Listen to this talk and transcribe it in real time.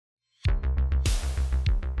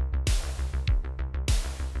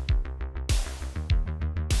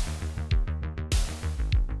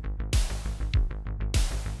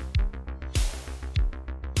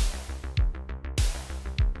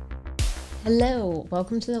Hello,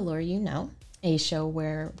 welcome to The Lore You Know, a show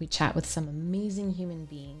where we chat with some amazing human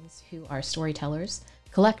beings who are storytellers,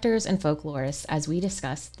 collectors, and folklorists as we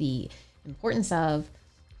discuss the importance of,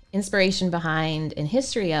 inspiration behind, and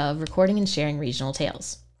history of recording and sharing regional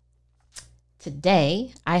tales.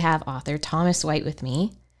 Today, I have author Thomas White with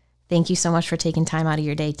me. Thank you so much for taking time out of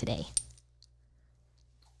your day today.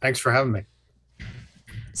 Thanks for having me.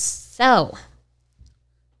 So,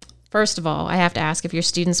 first of all, I have to ask if your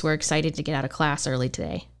students were excited to get out of class early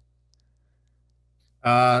today.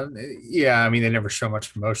 Uh, yeah, I mean, they never show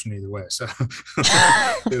much emotion either way. So,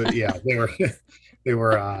 yeah,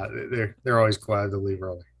 they're always glad to leave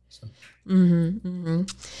early. So, Mm-hmm,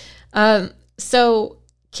 mm-hmm. So,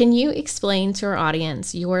 can you explain to our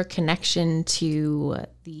audience your connection to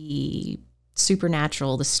the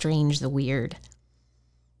supernatural, the strange, the weird?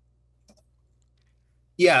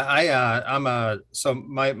 yeah,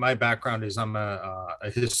 my background is I'm a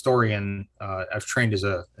historian. I've trained as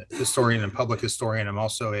a historian and public historian. I'm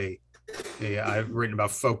also I've written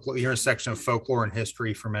about folklore, the intersection of folklore and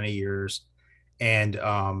history for many years, and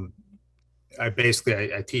I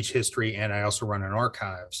teach history and I also run an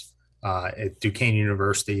archives at Duquesne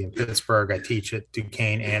University in Pittsburgh. I teach at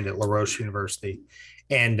Duquesne and at La Roche University.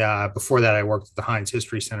 And before that, I worked at the Heinz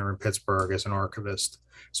History Center in Pittsburgh as an archivist.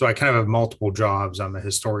 So I kind of have multiple jobs. I'm a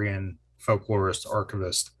historian, folklorist,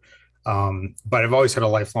 archivist. But I've always had a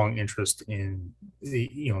lifelong interest in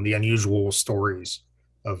the unusual stories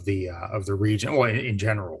of the region, well, in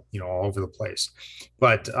general, all over the place.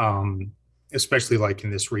 But especially like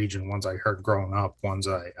in this region, ones I heard growing up, ones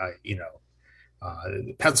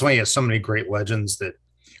Pennsylvania has so many great legends that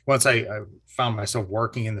once I found myself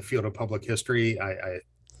working in the field of public history, I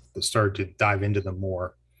started to dive into them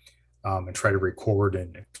more and try to record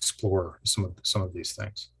and explore some of these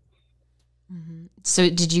things. Mm-hmm. So,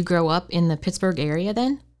 did you grow up in the Pittsburgh area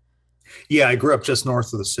then? Yeah, I grew up just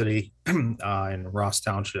north of the city in Ross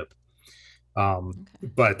Township. Okay.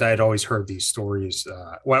 But I had always heard these stories.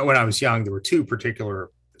 When I was young, there were two particular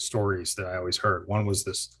stories that I always heard. One was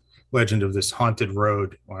this legend of this haunted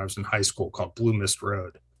road when I was in high school called Blue Mist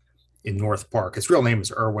Road in North Park. Its real name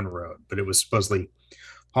is Irwin Road, but it was supposedly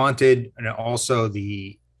haunted, and also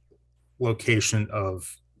the location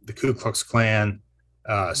of the Ku Klux Klan,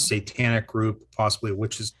 Oh. satanic group, possibly a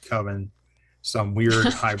witches' coven, some weird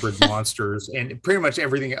hybrid monsters, and pretty much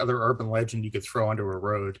everything other urban legend you could throw onto a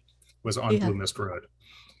road was on Yeah. Blue Mist Road.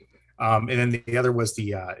 And then the other was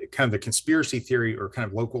the kind of the conspiracy theory or kind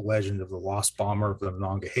of local legend of the lost bomber of the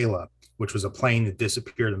Monongahela, which was a plane that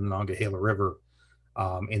disappeared in the Monongahela River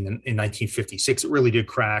in 1956. It really did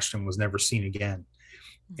crash and was never seen again.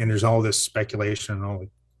 And there's all this speculation and all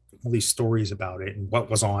these stories about it and what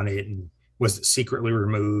was on it and was it secretly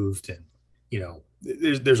removed, and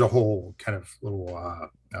there's a whole kind of little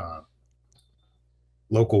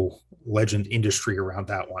local legend industry around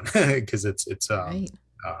that one because Right.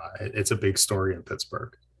 it's a big story in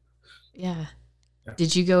Pittsburgh. Yeah. Yeah.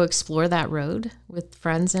 Did you go explore that road with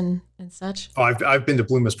friends and such? Oh, I've been to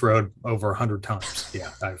Blue Mist Road over 100 times.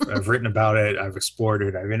 Yeah, I've written about it. I've explored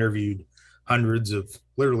it. I've interviewed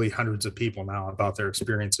literally hundreds of people now about their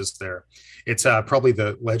experiences there. It's probably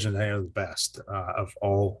the legend I know the best of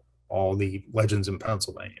all the legends in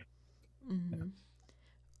Pennsylvania. Mm-hmm.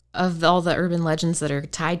 Of all the urban legends that are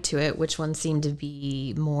tied to it, which ones seem to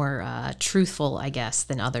be more truthful, I guess,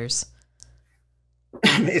 than others?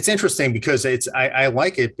 It's interesting because I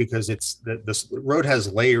like it because this road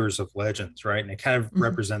has layers of legends, right? And it kind of Mm-hmm.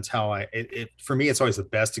 represents how for me, it's always the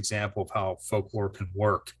best example of how folklore can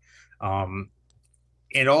work. Um,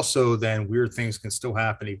 and also then weird things can still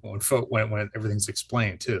happen even when everything's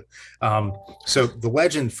explained too. So the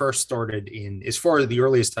legend first started in, as far as the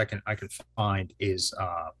earliest I can find is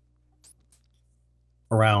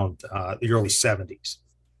around the early 70s.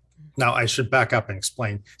 Now I should back up and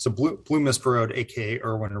explain. So Blue Mist Road, aka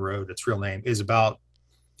Irwin Road, its real name, is about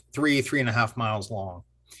 3.5 miles long.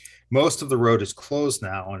 Most of the road is closed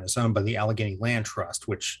now and is owned by the Allegheny Land Trust,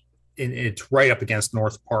 which it's right up against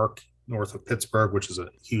North Park, north of Pittsburgh, which is a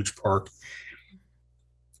huge park.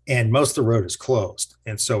 And most of the road is closed.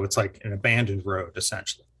 And so it's like an abandoned road,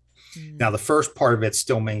 essentially. Now, Mm. the first part of it's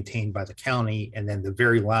still maintained by the county. And then the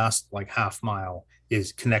very last, like half mile,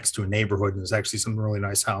 is connects to a neighborhood. And there's actually some really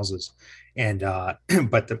nice houses. And,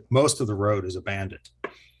 but most of the road is abandoned.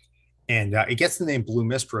 And it gets the name Blue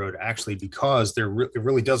Mist Road actually because it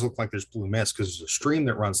really does look like there's blue mist because there's a stream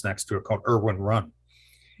that runs next to it called Irwin Run.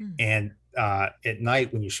 Mm. And at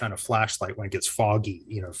night, when you shine a flashlight, when it gets foggy,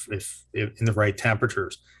 if in the right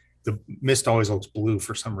temperatures, the mist always looks blue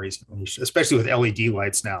for some reason. Especially with LED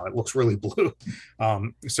lights now, it looks really blue.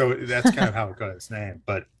 So that's kind of how it got its name.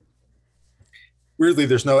 But weirdly,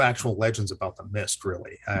 there's no actual legends about the mist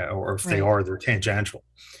really, or if they Right. are, they're tangential.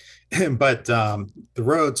 But the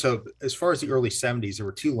road, so as far as the early 70s, there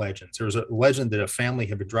were two legends. There was a legend that a family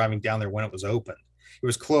had been driving down there when it was open. It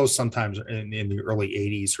was closed sometimes in the early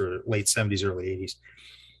 80s or late 70s, early 80s.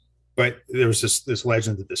 But there was this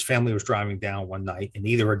legend that this family was driving down one night, and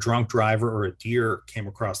either a drunk driver or a deer came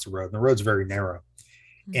across the road. And the road's very narrow.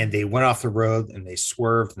 And Mm. they went off the road and they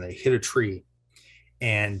swerved and they hit a tree,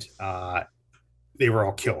 and they were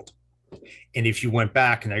all killed. And if you went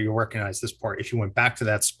back, and now you'll recognize this part, if you went back to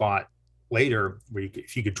that spot later, where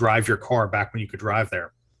if you could drive your car back when you could drive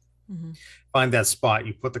there, Mhm. find that spot,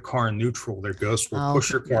 you put the car in neutral, their ghost will Oh,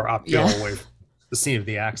 push your car uphill yeah. away from the scene of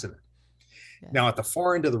the accident. Yeah. Now, at the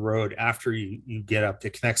far end of the road, after you get up,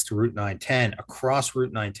 it connects to Route 910. Across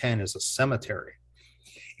Route 910 is a cemetery.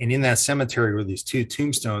 And in that cemetery were these two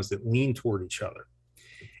tombstones that lean toward each other.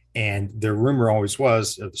 And the rumor always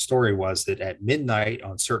was, or the story was, that at midnight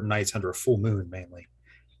on certain nights under a full moon mainly,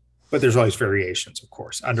 but there's always variations, of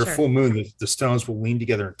course. Under Sure. full moon, the stones will lean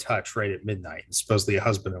together and touch right at midnight, and supposedly a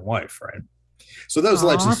husband and wife, right? So those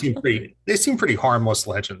legends Aw. seem pretty harmless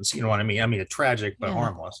legends. You know what I mean? I mean, tragic, but Yeah.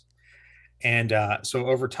 harmless. And so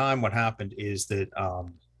over time, what happened is that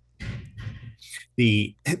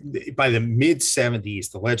the by the mid 70s,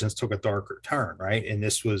 the legends took a darker turn, right? And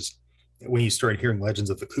this was when you started hearing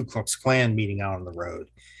legends of the Ku Klux Klan meeting out on the road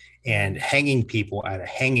and hanging people at a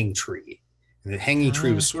hanging tree. And the hanging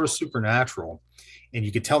tree was Ah. sort of supernatural. And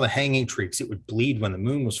you could tell the hanging tree because it would bleed when the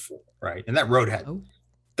moon was full, right? And that road had Oh.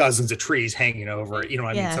 dozens of trees hanging over it. You know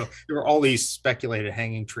what I mean? Yeah. So there were all these speculated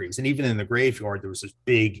hanging trees. And even in the graveyard, there was this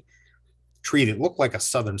big tree that looked like a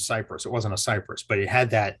southern cypress. It wasn't a cypress, but it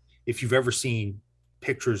had that. If you've ever seen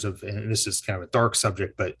pictures of, and this is kind of a dark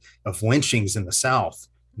subject, but of lynchings in the South,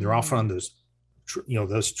 they're often on those,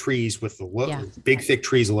 those trees with the Yeah. big, thick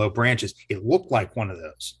trees, the low branches. It looked like one of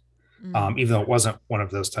those, Mm. even though it wasn't one of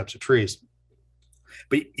those types of trees.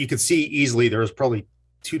 But you could see easily there was probably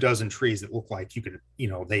 24 trees that looked like you could,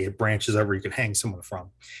 they had branches over you could hang someone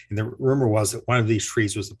from. And the rumor was that one of these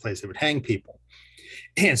trees was the place that would hang people.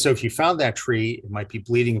 And so if you found that tree, it might be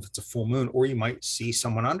bleeding if it's a full moon, or you might see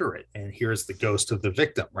someone under it. And here's the ghost of the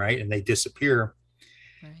victim, right? And they disappear.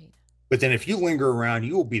 Right. But then if you linger around,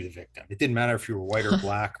 you will be the victim. It didn't matter if you were white or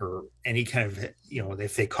black or any kind of,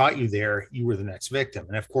 if they caught you there, you were the next victim.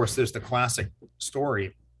 And of course, there's the classic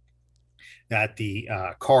story that the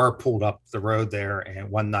car pulled up the road there.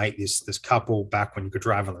 And one night, this couple, back when you could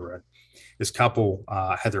drive on the road, this couple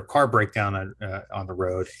had their car break down on the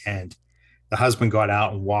road, and the husband got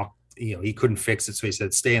out and walked. He couldn't fix it, so he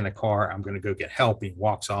said, "Stay in the car. I'm going to go get help." And he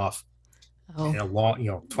walks off. Oh. And a long,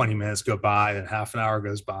 20 minutes go by, then half an hour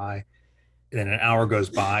goes by, and then an hour goes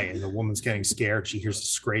by, and the woman's getting scared. She hears the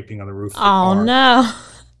scraping on the roof of the Oh car. no.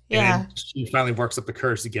 Yeah. Yeah. She finally works up the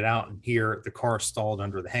courage to get out and hear the car stalled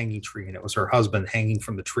under the hanging tree, and it was her husband hanging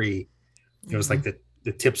from the tree. It was like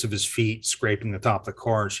the tips of his feet scraping the top of the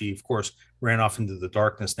car, and she, of course, ran off into the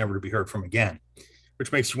darkness, never to be heard from again.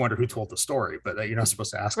 Which makes you wonder who told the story, but you're not supposed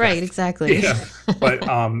to ask. Right, that. exactly. Yeah. But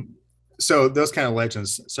so those kind of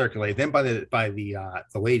legends circulate. Then by the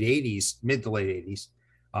late 80s, mid to late 80s,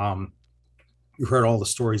 you heard all the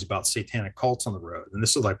stories about satanic cults on the road, and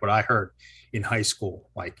this is like what I heard in high school,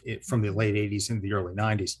 from the late 80s into the early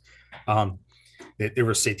 90s. That there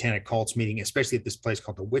were satanic cults meeting, especially at this place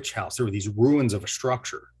called the Witch House. There were these ruins of a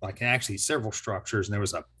structure, actually several structures, and there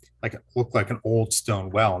was it looked like an old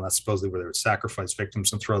stone well, and that's supposedly where they would sacrifice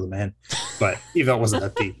victims and throw them in. But even though it wasn't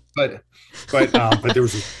that deep, but there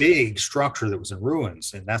was a big structure that was in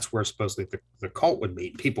ruins, and that's where supposedly the cult would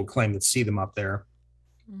meet. People claim to see them up there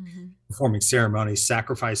performing ceremonies,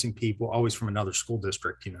 sacrificing people, always from another school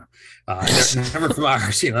district. Never from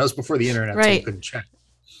ours. That was before the internet, so you couldn't check.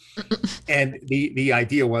 And the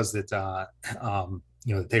idea was that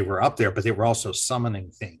that they were up there, but they were also summoning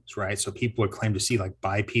things, right? So people would claim to see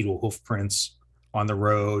bipedal hoof prints on the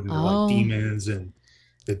road, and demons and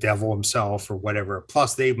the devil himself or whatever.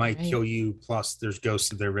 Plus they might kill you. Plus there's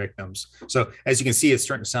ghosts of their victims. So as you can see, it's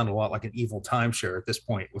starting to sound a lot like an evil timeshare at this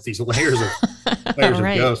point, with these layers of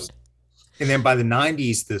ghosts. And then by the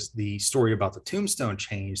 90s, the story about the tombstone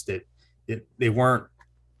changed, that they weren't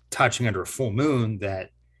touching under a full moon, that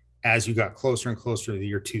as you got closer and closer to the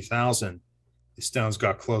year 2000, the stones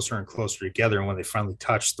got closer and closer together, and when they finally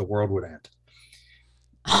touched, the world would end.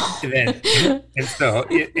 And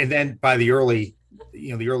then by the early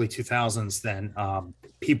 2000s, then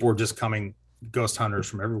people were just coming, ghost hunters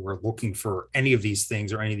from everywhere, looking for any of these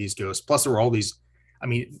things or any of these ghosts. Plus there were all these,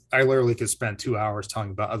 I literally could spend 2 hours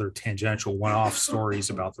talking about other tangential one-off stories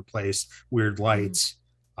about the place, weird lights,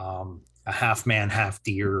 a half man, half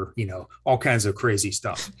deer, all kinds of crazy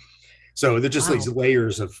stuff. So they're just these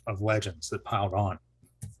layers of legends that piled on.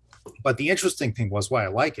 But the interesting thing was why I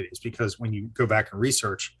like it is because when you go back and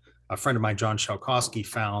research, a friend of mine, John Shalkowski,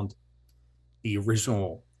 found the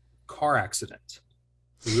original car accident.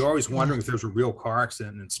 We were always wondering if there was a real car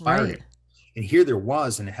accident that inspired it. And here there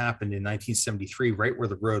was, and it happened in 1973, right where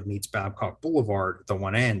the road meets Babcock Boulevard at the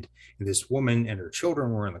one end. And this woman and her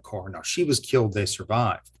children were in the car. Now, she was killed, they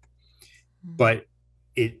survived. But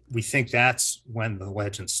we think that's when the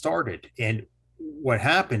legend started. And what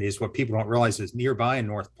happened is, what people don't realize is nearby in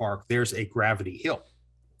North Park, there's a Gravity Hill.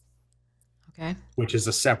 Okay. Which is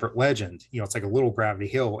a separate legend. It's like a little gravity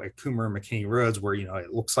hill at Coomer and McKinney Roads where,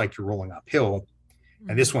 it looks like you're rolling uphill.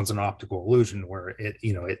 And this one's an optical illusion where it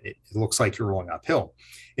looks like you're rolling uphill.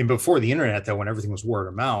 And before the internet, though, when everything was word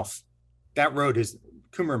of mouth, that road is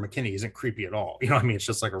Coomer and McKinney isn't creepy at all. It's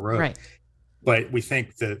just like a road. Right. But we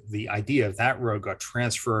think that the idea of that road got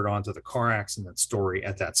transferred onto the car accident story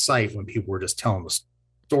at that site when people were just telling the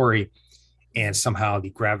story. And somehow the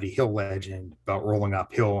Gravity Hill legend about rolling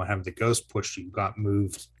uphill and having the ghost push you got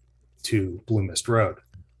moved to Blue Mist Road.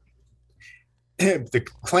 The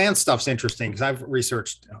Klan stuff's interesting because I've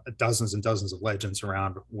researched dozens and dozens of legends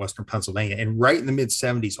around Western Pennsylvania. And right in the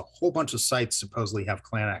mid-'70s, a whole bunch of sites supposedly have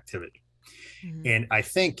Klan activity. And I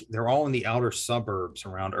think they're all in the outer suburbs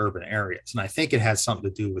around urban areas. And I think it has something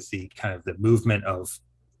to do with the kind of the movement of,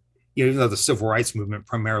 even though the civil rights movement,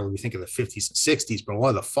 primarily we think of the 50s and 60s, but a lot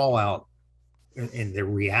of the fallout and the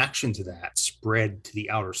reaction to that spread to the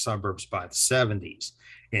outer suburbs by the 70s.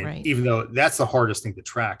 And even though that's the hardest thing to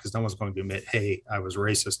track, because no one's going to admit, hey, I was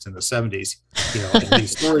racist in the 70s, and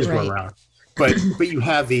these stories were around. But you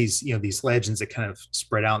have these, these legends that kind of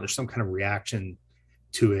spread out. And there's some kind of reaction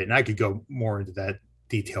to it. And I could go more into that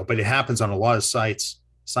detail, but it happens on a lot of sites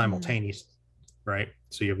simultaneously, right?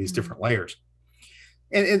 So you have these different layers.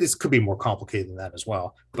 And this could be more complicated than that as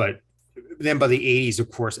well. But then by the 80s,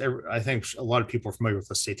 of course, I think a lot of people are familiar with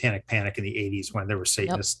the Satanic Panic in the 80s when there were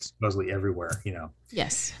Satanists supposedly everywhere,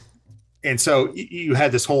 Yes. And so you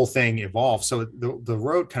had this whole thing evolve. So the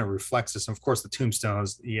road kind of reflects this. And of course, the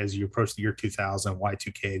tombstones, as you approach the year 2000,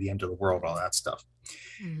 Y2K, the end of the world, all that stuff.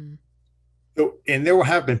 And there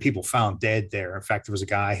have been people found dead there. In fact, there was a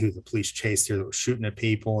guy who the police chased here that was shooting at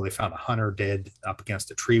people. They found a hunter dead up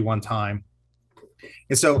against a tree one time.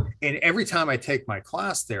 And every time I take my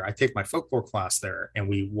class there, I take my folklore class there and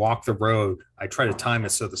we walk the road. I try to time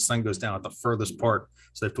it so the sun goes down at the furthest part.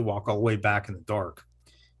 So they have to walk all the way back in the dark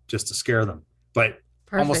just to scare them. But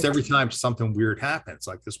almost every time something weird happens,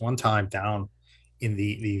 like this one time down in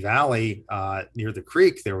the valley near the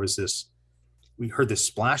creek, we heard this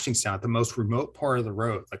splashing sound at the most remote part of the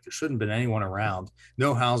road. Like there shouldn't have been anyone around,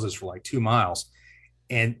 no houses for like 2 miles.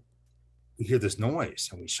 And we hear this noise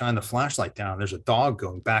and we shine the flashlight down. There's a dog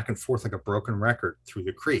going back and forth like a broken record through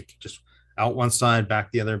the creek, just out one side,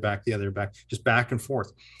 back the other, back, just back and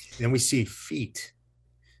forth. And then we see feet.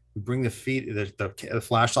 We bring the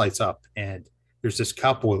flashlights up and there's this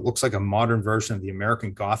couple. It looks like a modern version of the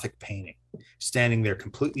American Gothic painting, standing there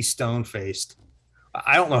completely stone-faced.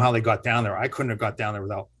 I don't know how they got down there. I couldn't have got down there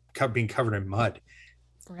without being covered in mud.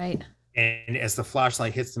 Right. And as the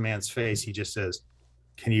flashlight hits the man's face, he just says,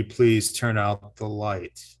 "Can you please turn out the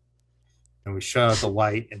light?" And we shut out the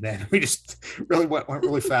light, and then we just really went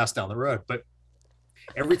really fast down the road. But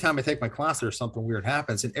every time I take my class, there's something weird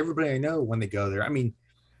happens, and everybody I know when they go there,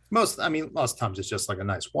 most times it's just like a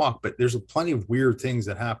nice walk, but there's plenty of weird things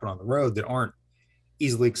that happen on the road that aren't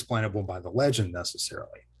easily explainable by the legend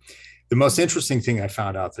necessarily. The most interesting thing I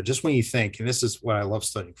found out that just when you think, and this is what I love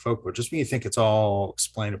studying folklore, just when you think it's all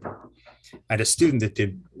explainable. I had a student that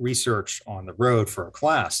did research on the road for a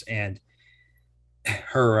class, and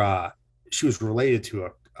she was related to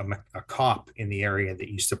a cop in the area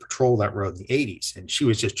that used to patrol that road in the 80s. And she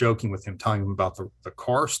was just joking with him, telling him about the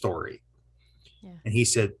car story. Yeah. And he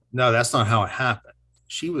said, "No, that's not how it happened.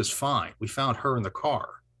 She was fine. We found her in the car.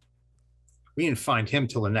 We didn't find him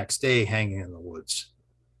till the next day hanging in the woods."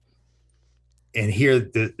 And here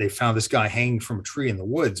they found this guy hanging from a tree in the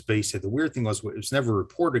woods. But he said the weird thing was it was never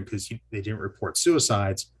reported because they didn't report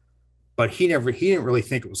suicides. But he didn't really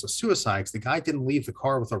think it was a suicide because the guy didn't leave the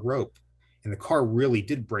car with a rope. And the car really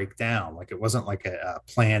did break down. Like it wasn't like a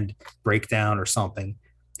planned breakdown or something.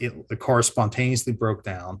 The car spontaneously broke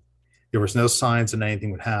down. There was no signs that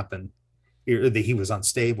anything would happen. That he was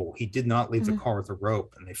unstable. He did not leave the car with a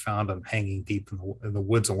rope. And they found him hanging deep in the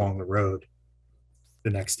woods along the road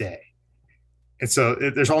the next day. And so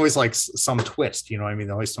there's always like some twist, you know what I mean?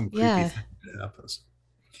 Always some creepy thing that happens.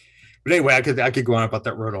 But anyway, I could go on about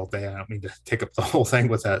that road all day. I don't mean to take up the whole thing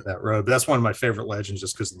with that road, but that's one of my favorite legends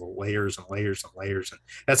just because of the layers and layers and layers. And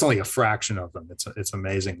that's only a fraction of them. It's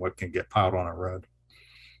amazing what can get piled on a road.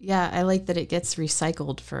 Yeah, I like that it gets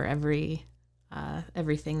recycled for everything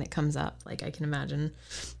that comes up. Like I can imagine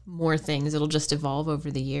more things. It'll just evolve over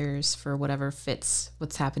the years for whatever fits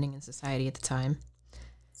what's happening in society at the time.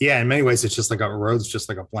 Yeah, in many ways, it's just like a road's just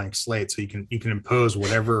like a blank slate. So you can impose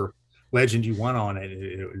whatever legend you want on it.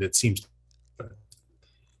 It seems,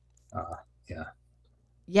 yeah.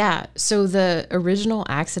 Yeah. So the original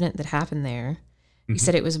accident that happened there, you Mhm.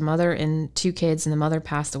 said it was a mother and two kids, and the mother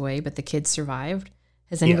passed away, but the kids survived.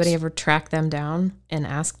 Has anybody Yes. ever tracked them down and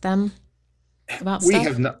asked them about We stuff?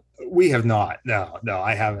 have not. We have not. No, no,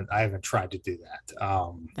 I haven't. I haven't tried to do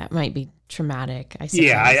that. That might be traumatic, I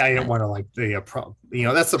Yeah, suppose. I don't But want to like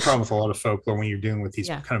that's the problem with a lot of folklore when you're dealing with these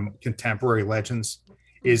yeah. kind of contemporary legends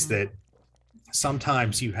is Hmm. that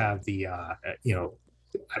sometimes you have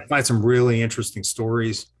I find some really interesting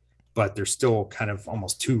stories, but they're still kind of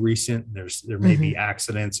almost too recent. There may Hmm. be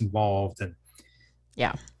accidents involved, and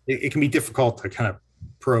Yeah. it can be difficult to kind of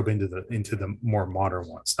probe into the more modern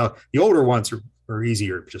ones. Now, the older ones are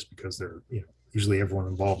easier just because they're usually everyone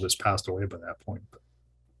involved has passed away by that point. But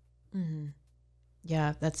Hmm.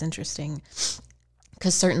 Yeah, that's interesting.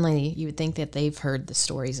 Because certainly you would think that they've heard the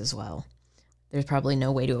stories as well. There's probably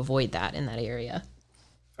no way to avoid that in that area.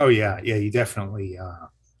 oh yeah, yeah, you definitely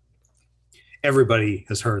everybody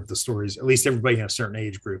has heard the stories. At least everybody in a certain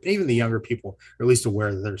age group, even the younger people, are at least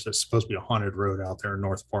aware that there's supposed to be a haunted road out there in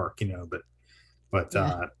North Park. But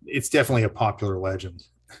Yeah. it's definitely a popular legend.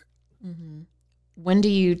 Hmm. When do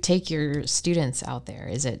you take your students out there?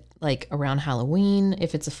 Is it like around Halloween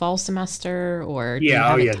if it's a fall semester, or do you Yeah, oh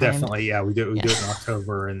have it yeah, timed? definitely. Yeah, we Yeah. do it in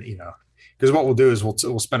October, and because what we'll do is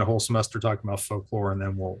we'll spend a whole semester talking about folklore, and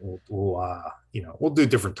then we'll do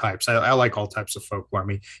different types. I like all types of folklore. I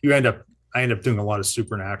mean, I end up doing a lot of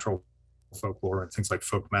supernatural folklore and things like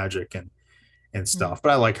folk magic and Mm. stuff.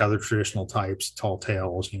 But I like other traditional types, tall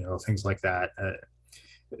tales, things like that.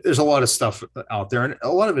 There's a lot of stuff out there, and a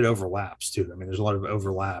lot of it overlaps too. I mean, there's a lot of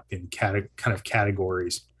overlap in kind of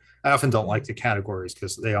categories. I often don't like Mhm. the categories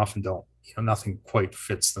because they often don't, nothing quite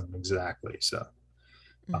fits them exactly. So,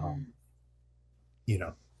 um, Mhm. you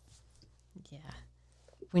know, Yeah.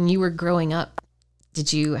 When you were growing up,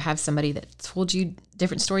 did you have somebody that told you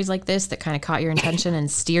different stories like this that kind of caught your attention and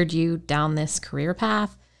steered you down this career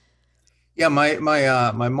path? yeah, my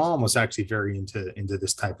mom was actually very into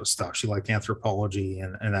this type of stuff. She liked anthropology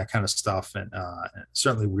and that kind of stuff, and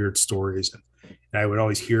certainly weird stories. And I would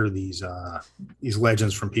always hear these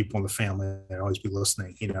legends from people in the family. I'd always be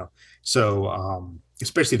listening, So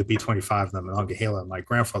especially the B-25 and the Monongahela. My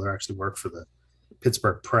grandfather actually worked for the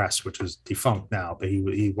Pittsburgh Press, which is defunct now, but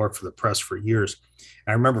he worked for the press for years.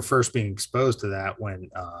 And I remember first being exposed to that when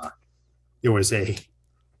there was a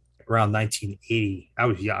around 1980. I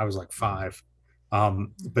was like five.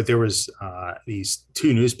 But there was these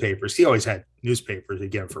two newspapers. He always had newspapers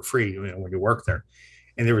again for free when you work there.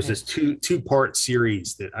 And there was Right. this two-part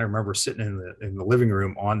series that I remember sitting in the living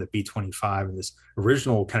room on the B-25, and this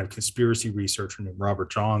original kind of conspiracy researcher named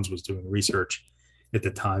Robert Johns was doing research at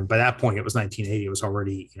the time. By that point, it was 1980. It was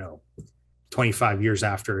already 25 years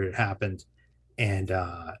after it happened, and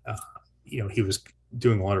he was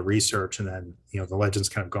doing a lot of research, and then the legend's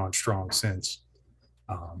kind of gone strong since.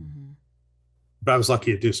 Um, Hmm. but I was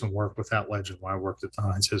lucky to do some work with that legend when I worked at the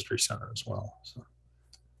Heinz History Center as well. So.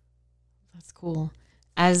 That's cool.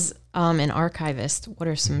 As an archivist, what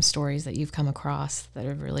are some stories that you've come across that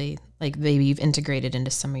are really like maybe you've integrated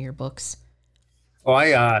into some of your books? Oh,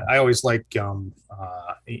 I always like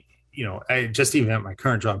I just even at my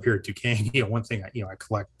current job here at Duquesne, one thing I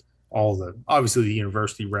collect all the obviously the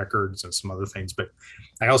university records and some other things, but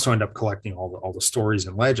I also end up collecting all the stories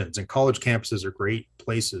and legends. And college campuses are great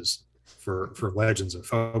places for legends and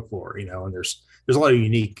folklore, and there's a lot of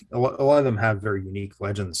a lot of them have very unique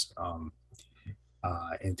legends.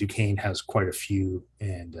 And Duquesne has quite a few,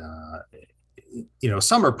 and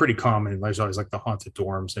some are pretty common. There's always like the haunted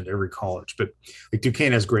dorms in every college, but like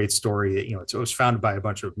Duquesne has a great story that it was founded by a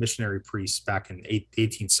bunch of missionary priests back in the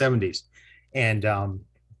 1870s, and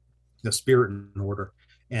the Spirit and Order,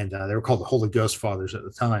 and they were called the Holy Ghost Fathers at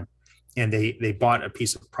the time. And they bought a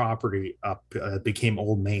piece of property up, became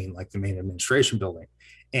Old Main, like the main administration building,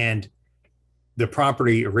 and the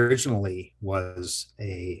property originally was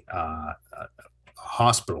a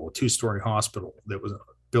hospital, a two-story hospital that was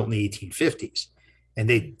built in the 1850s. And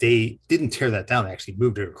they didn't tear that down. They actually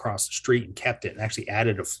moved it across the street and kept it, and actually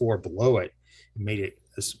added a floor below it and made it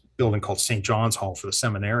this building called St. John's Hall for the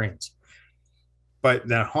seminarians. But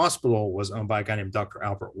that hospital was owned by a guy named Dr.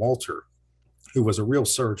 Albert Walter, who was a real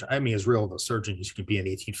surgeon. I mean, as real of a surgeon as you could be in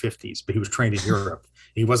the 1850s, but he was trained in Europe.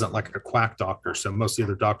 He wasn't like a quack doctor, so most of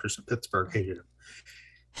the other doctors in Pittsburgh hated him.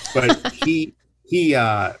 But he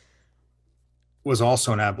was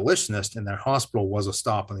also an abolitionist, and that hospital was a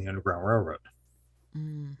stop on the Underground Railroad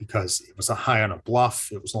because it was high on a bluff.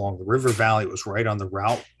 It was along the river valley. It was right on the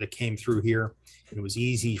route that came through here. And it was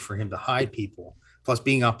easy for him to hide people. Plus,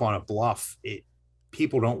 being up on a bluff,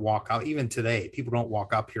 people don't walk out. Even today, people don't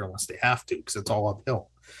walk up here unless they have to because it's all uphill.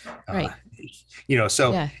 Right.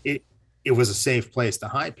 So yeah. It was a safe place to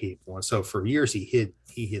hide people. And so for years, he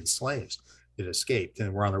hid slaves that escaped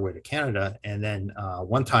and were on their way to Canada. And then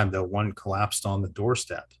one time, though, one collapsed on the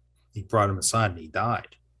doorstep. He brought him aside and he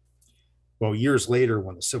died. Well, years later,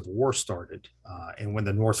 when the Civil War started and when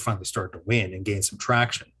the North finally started to win and gain some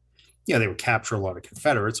traction, they would capture a lot of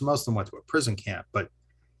Confederates. Most of them went to a prison camp. But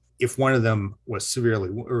if one of them was severely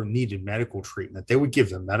or needed medical treatment, they would give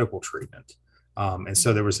them medical treatment. And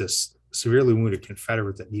so there was this severely wounded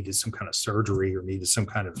Confederate that needed some kind of surgery or needed some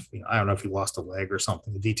kind of, I don't know if he lost a leg or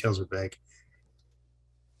something. The details are vague.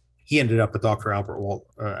 He ended up at Dr.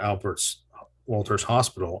 Walter's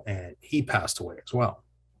hospital, and he passed away as well.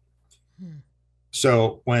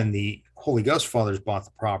 So when the Holy Ghost Fathers bought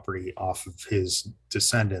the property off of his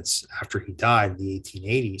descendants after he died in the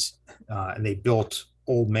 1880s, and they built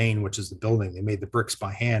Old Main, which is the building. They made the bricks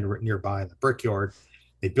by hand right nearby in the brickyard.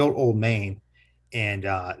 They built Old Main, and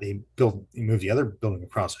they moved the other building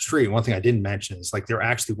across the street. One thing I didn't mention is like there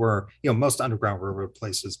actually were, most Underground Railroad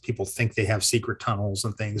places, people think they have secret tunnels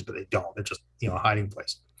and things, but they don't. They're just, a hiding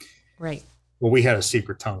place. Right. Well, we had a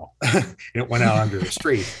secret tunnel and it went out under the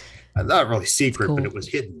street. Not really secret, cool. But it was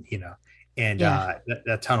hidden, and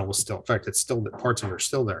that tunnel was still, in fact, it's still, parts of it are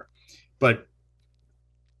still there. But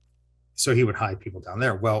so he would hide people down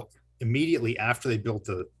there. Well, immediately after they built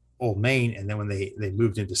the Old Main, and then when they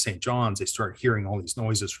moved into St. John's, they started hearing all these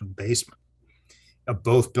noises from the basement of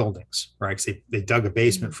both buildings, right? Because they dug a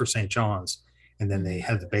basement for St. John's, and then they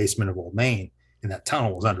had the basement of Old Main, and that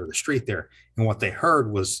tunnel was under the street there. And what they heard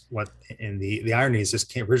was and the irony is this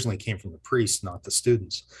originally came from the priests, not the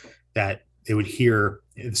students, that they would hear,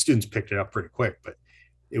 the students picked it up pretty quick, but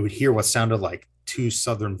they would hear what sounded like two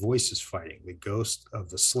Southern voices fighting, the ghost of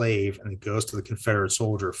the slave and the ghost of the Confederate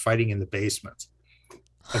soldier fighting in the basement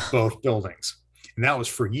of both buildings. And that was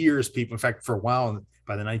for years. People, in fact, for a while,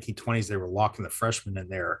 by the 1920s, they were locking the freshmen in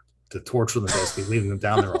there to torture them, basically leaving them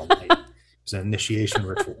down there all night. It was an initiation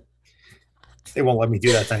ritual. They won't let me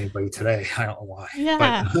do that to anybody today. I don't know why.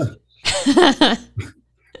 Yeah.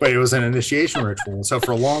 But it was an initiation ritual. And so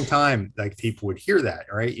for a long time, like people would hear that,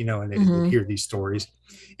 right? And they would hear these stories,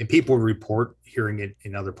 and people would report hearing it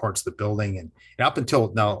in other parts of the building. And up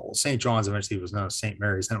until now, St. John's eventually was known as St.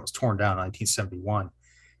 Mary's. Then it was torn down in 1971.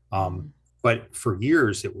 But for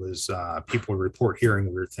years, it was people would report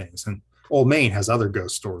hearing weird things. And Old Main has other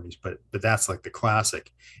ghost stories, but that's like the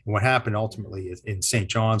classic. And what happened ultimately is in St.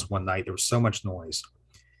 John's one night, there was so much noise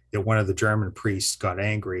that one of the German priests got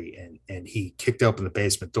angry and he kicked open the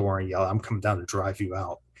basement door and yelled, "I'm coming down to drive you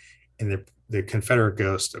out." And the Confederate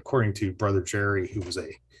ghost, according to Brother Jerry, who was a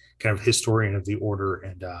kind of historian of the order,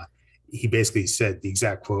 and he basically said the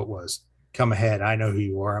exact quote was, "Come ahead, I know who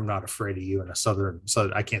you are. I'm not afraid of you." In a southern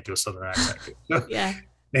I can't do a southern accent. Yeah.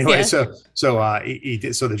 Anyway, yeah. so he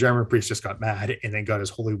did. So the German priest just got mad and then got his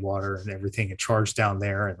holy water and everything and charged down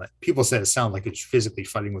there. And like, people said it sounded like it was physically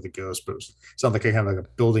fighting with a ghost, but it sounded like kind of like a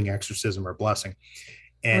building exorcism or blessing.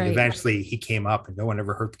 And eventually he came up, and no one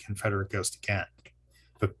ever heard the Confederate ghost again.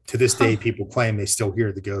 But to this day, people claim they still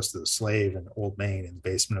hear the ghost of the slave in Old Main, in the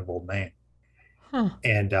basement of Old Main.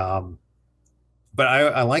 And but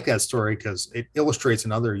I like that story because it illustrates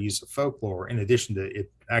another use of folklore in addition to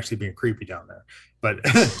it actually being creepy down there. But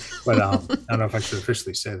I don't know if I should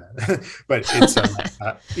officially say that. But it's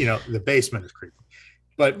the basement is creepy.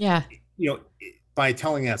 But by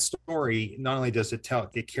telling that story, not only does it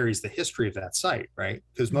carries the history of that site, right?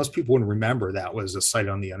 Because most people wouldn't remember that was a site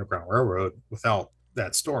on the Underground Railroad without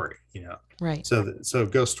that story, Right. So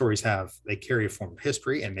ghost stories they carry a form of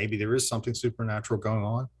history, and maybe there is something supernatural going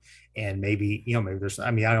on. And maybe there's,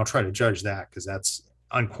 I don't try to judge that because that's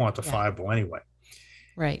unquantifiable anyway.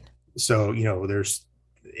 Right. So, there's,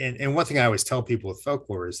 and one thing I always tell people with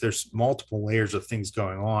folklore is there's multiple layers of things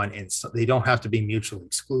going on, and so they don't have to be mutually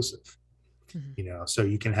exclusive. So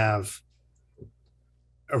you can have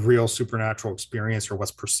a real supernatural experience or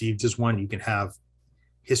what's perceived as one. You can have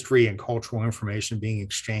history and cultural information being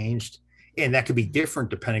exchanged, and that could be different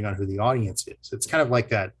depending on who the audience is. It's kind of like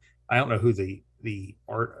that. I don't know who the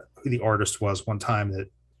artist was one time that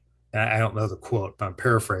and I don't know the quote, but I'm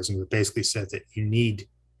paraphrasing, but basically said that you need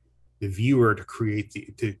the viewer to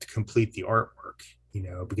create to complete the artwork,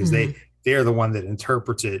 because Mm, they're the one that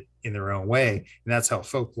interprets it in their own way, and that's how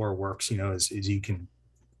folklore works. Is you can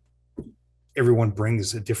everyone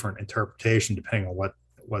brings a different interpretation depending on what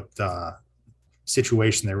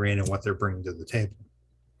situation they're in and what they're bringing to the table.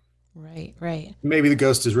 right, right, Maybe the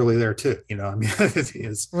ghost is really there too. I mean, it's one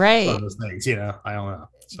of right. those things. I don't know.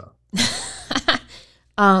 So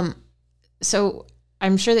um, so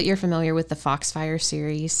I'm sure that you're familiar with the Foxfire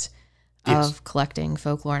series yes. of collecting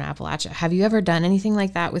folklore in Appalachia. Have you ever done anything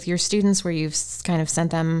like that with your students where you've kind of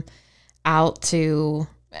sent them out to,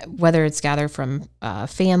 whether it's gather from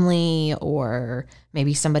family or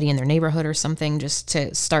maybe somebody in their neighborhood or something, just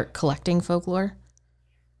to start collecting folklore?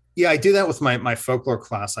 Yeah, I do that with my folklore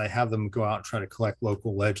class. I have them go out and try to collect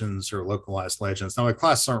local legends or localized legends. Now my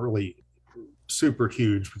classes aren't really super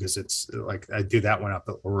huge because it's like I do that one up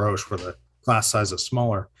at La Roche where the class size is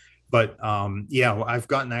smaller. But yeah, well, I've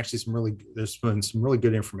gotten actually there's been some really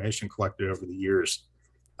good information collected over the years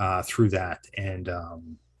through that. And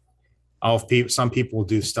some people will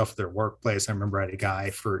do stuff at their workplace. I remember I had a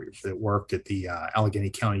guy that worked at the Allegheny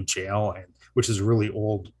County Jail, and which is a really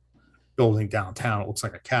old building downtown. It looks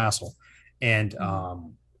like a castle. And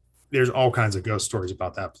there's all kinds of ghost stories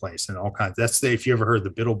about that place and all kinds. If you ever heard the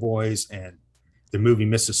Biddle Boys and the movie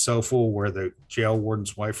Mrs. Sophel, where the jail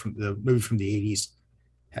warden's wife from the movie from the 80s,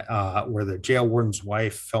 where the jail warden's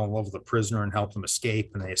wife fell in love with a prisoner and helped them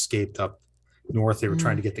escape, and they escaped up north. They were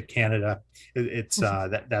trying to get to Canada. That's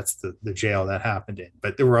the jail that happened in.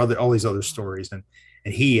 But there were all these other stories, and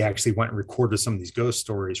he actually went and recorded some of these ghost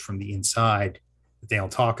stories from the inside that they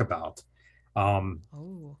don't talk about.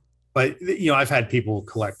 Oh. But I've had people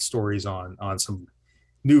collect stories on some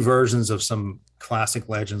new versions of some classic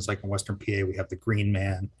legends. Like in Western PA, we have the Green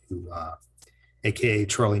Man, who aka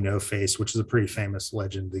Charlie No Face, which is a pretty famous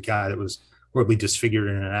legend. The guy that was horribly disfigured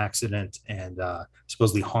in an accident and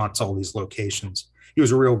supposedly haunts all these locations. He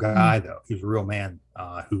was a real guy, though. He was a real man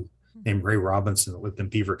who named Ray Robinson, that lived in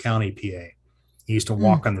Beaver County, PA. He used to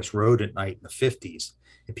walk on this road at night in the 50s,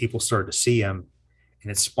 and people started to see him, and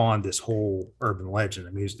it spawned this whole urban legend.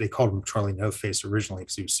 I mean, they called him Charlie No Face originally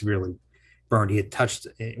because he was severely burned. He had touched,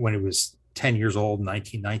 when he was 10 years old in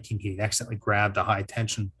 1919, he accidentally grabbed a high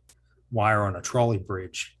tension wire on a trolley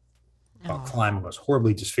bridge while climbing. Was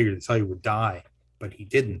horribly disfigured. They thought he would die, but he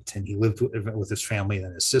didn't. And he lived with his family and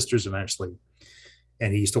then his sisters eventually.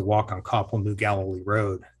 And he used to walk on Copple New Galilee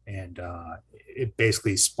Road. And it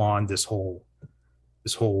basically spawned this whole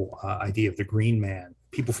idea of the Green Man.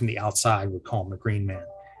 People from the outside would call him the Green Man.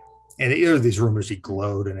 And these rumors he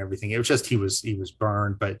glowed and everything. It was just he was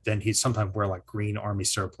burned, but then he'd sometimes wear like green army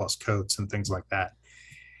surplus coats and things like that.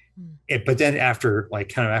 But then after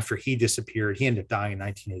he disappeared, he ended up dying in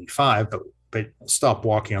 1985, but stopped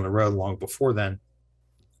walking on the road long before then.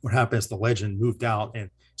 What happened is the legend moved out and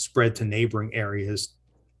spread to neighboring areas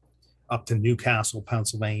up to Newcastle,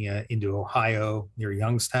 Pennsylvania, into Ohio near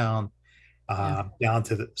Youngstown, down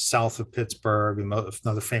to the south of Pittsburgh.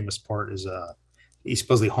 Another famous part is he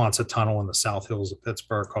supposedly haunts a tunnel in the South Hills of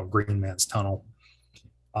Pittsburgh called Green Man's Tunnel,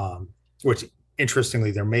 which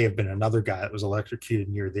interestingly, there may have been another guy that was electrocuted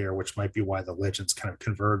near there, which might be why the legends kind of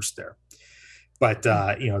converged there. But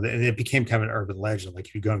it became kind of an urban legend. Like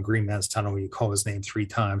if you go in Green Man's Tunnel, you call his name 3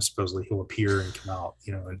 times, supposedly he'll appear and come out,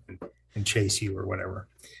 and chase you or whatever.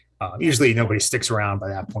 Usually nobody sticks around by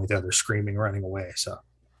that point. They're screaming, running away. So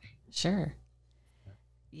Sure.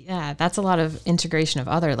 Yeah, that's a lot of integration of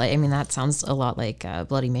other. Like, I mean, that sounds a lot like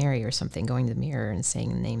Bloody Mary or something. Going to the mirror and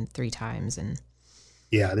saying the name 3 times, and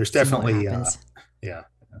yeah, there's definitely yeah.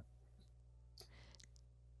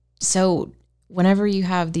 So, whenever you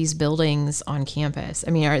have these buildings on campus,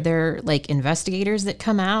 I mean, are there like investigators that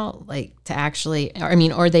come out, like to actually? I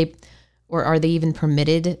mean, are they even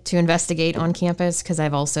permitted to investigate on campus? Because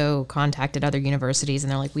I've also contacted other universities,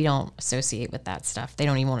 and they're like, we don't associate with that stuff. They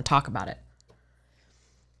don't even want to talk about it.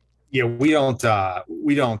 Yeah, we don't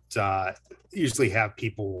usually have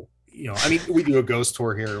people, I mean, we do a ghost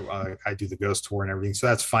tour here. I do the ghost tour and everything, so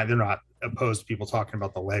that's fine. They're not opposed to people talking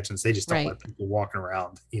about the legends. They just don't let people walking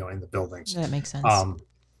around, in the buildings. That makes sense.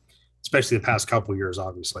 Especially the past couple of years,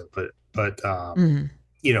 obviously, but they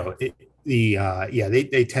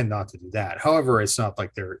tend not to do that. However, it's not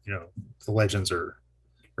like they're, the legends are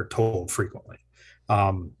told frequently.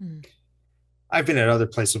 I've been at other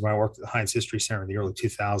places when I worked at the Heinz History Center in the early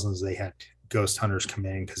 2000s. They had ghost hunters come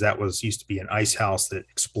in because that used to be an ice house that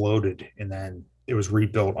exploded, and then it was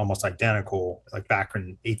rebuilt almost identical. Like back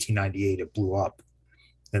in 1898, it blew up.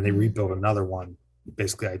 Then they rebuilt another one,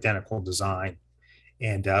 basically identical design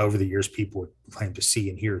And over the years, people would claim to see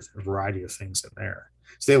and hear a variety of things in there.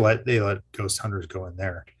 So they let ghost hunters go in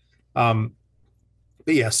there. Um,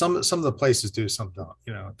 but yeah, some of the places do, some don't.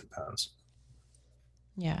 It depends.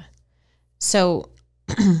 Yeah. So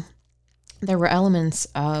there were elements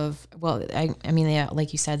of, well, I mean, yeah,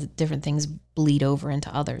 like you said, different things bleed over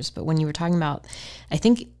into others. But when you were talking about, I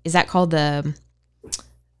think, is that called the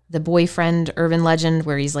boyfriend urban legend,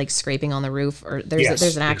 where he's like scraping on the roof, or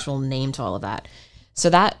there's an actual name to all of that. So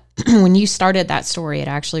that when you started that story, it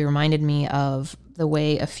actually reminded me of the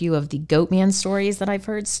way a few of the Goatman stories that I've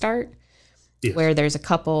heard start, where there's a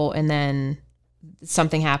couple and then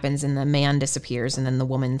something happens and the man disappears and then the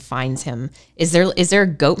woman finds him. Is there a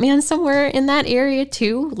Goatman somewhere in that area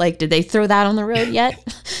too? Like, did they throw that on the road yet?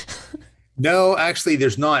 No, actually,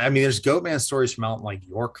 there's not. I mean, there's Goatman stories from out in like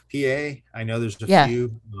York, PA. I know there's a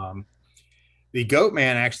few. The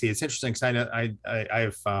Goatman, actually, it's interesting because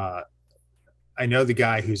I know the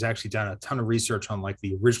guy who's actually done a ton of research on like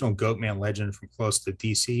the original Goatman legend from close to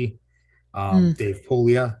DC, Dave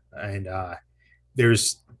Puglia, and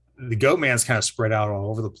there's the Goatman's kind of spread out all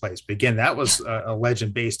over the place. But again, that was a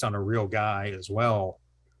legend based on a real guy as well.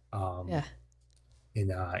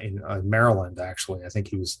 In Maryland, actually. I think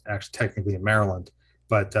he was actually technically in Maryland.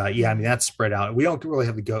 But yeah, I mean, that's spread out. We don't really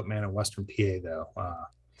have the Goatman in Western PA, though.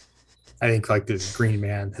 I think like the Green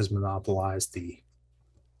Man has monopolized the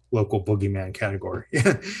local boogeyman category.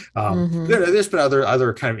 There's been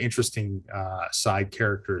other kind of interesting side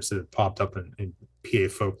characters that have popped up in PA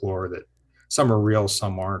folklore that some are real,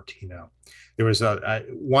 some aren't. There was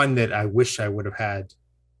one that I wish I would have had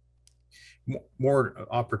more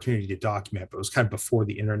opportunity to document, but it was kind of before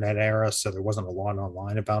the internet era, so there wasn't a lot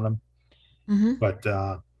online about him. But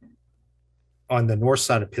on the north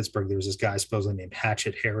side of Pittsburgh, there was this guy supposedly named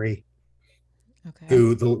Hatchet Harry,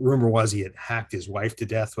 who the rumor was he had hacked his wife to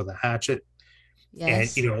death with a hatchet.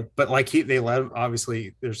 And but like they let him,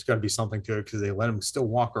 obviously there's got to be something to it because they let him still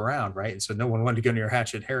walk around, right? And so no one wanted to go near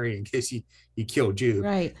Hatchet Harry in case he killed you,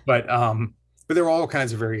 right? But there were all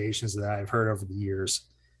kinds of variations that I've heard over the years.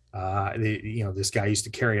 This guy used to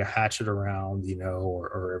carry a hatchet around,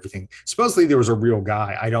 or everything. Supposedly there was a real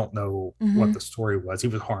guy. I don't know what the story was. He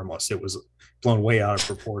was harmless. It was blown way out of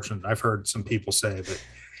proportion. I've heard some people say that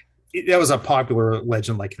that was a popular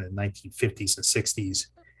legend, like in the 1950s and 60s.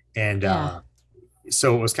 And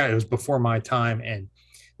so it was before my time. And,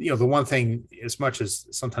 the one thing, as much as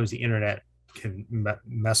sometimes the internet can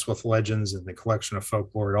mess with legends and the collection of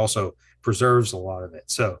folklore, it also preserves a lot of it.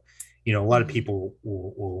 So, a lot of people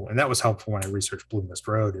will, and that was helpful when I researched Blue Mist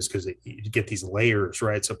Road, is because you get these layers,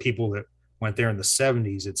 right? So people that went there in the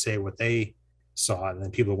 70s would say what they saw, and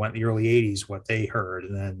then people that went in the early 80s, what they heard,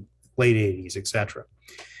 and then late 80s, etc.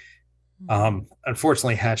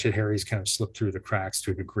 Unfortunately, Hatchet Harry's kind of slipped through the cracks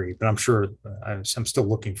to a degree, but I'm sure I'm still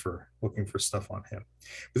looking for stuff on him.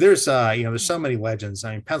 But there's there's so many legends.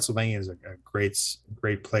 I mean, Pennsylvania is a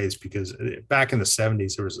great place because back in the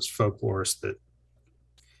 70s there was this folklorist that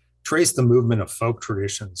traced the movement of folk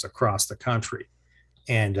traditions across the country,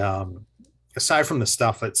 and aside from the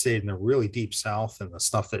stuff that stayed in the really deep South and the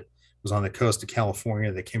stuff that was on the coast of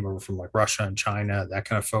California that came over from like Russia and China, that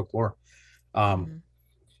kind of folklore.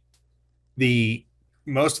 The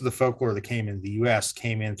most of the folklore that came into the U.S.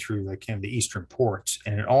 came in through the eastern ports,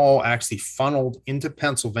 and it all actually funneled into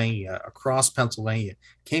Pennsylvania, across Pennsylvania,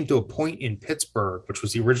 came to a point in Pittsburgh, which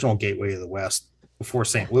was the original gateway of the West before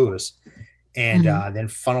St. Louis, and then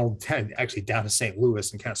funneled actually down to St.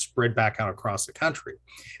 Louis and kind of spread back out across the country.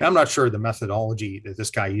 And I'm not sure the methodology that this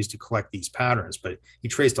guy used to collect these patterns, but he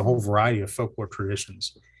traced a whole variety of folklore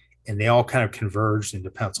traditions, and they all kind of converged into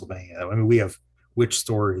Pennsylvania. I mean, we have witch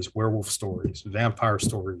stories, werewolf stories, vampire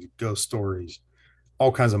stories, ghost stories,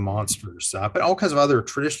 all kinds of monsters, but all kinds of other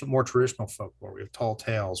more traditional folklore. We have tall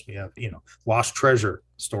tales. We have, lost treasure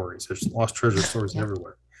stories. There's lost treasure stories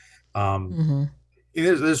everywhere.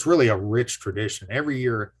 There's really a rich tradition. Every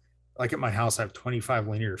year, like at my house, I have 25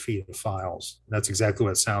 linear feet of files. That's exactly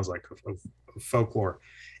what it sounds like of folklore.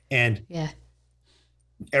 And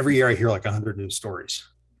every year I hear like 100 new stories.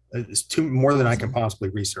 It's more than I can possibly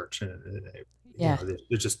research.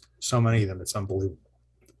 There's just so many of them. It's unbelievable.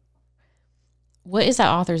 What is that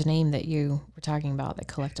author's name that you were talking about that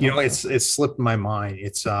collected? It's slipped my mind.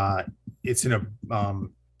 It's in a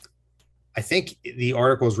I think the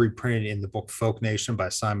article is reprinted in the book Folk Nation by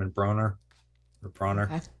Simon Bronner.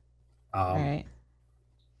 Okay. All right.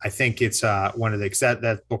 I think it's one of the,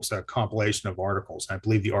 that book's a compilation of articles. I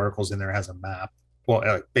believe the articles in there has a map.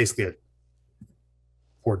 Well, basically a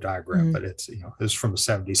poor diagram, but it's it's from the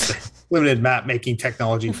 70s. Limited map making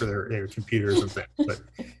technology for their computers and things.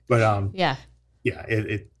 But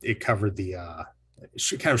it covered the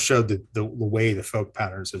kind of showed the way the folk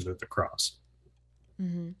patterns have moved across.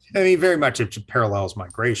 Mm-hmm. I mean, very much it parallels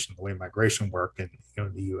migration, the way migration worked in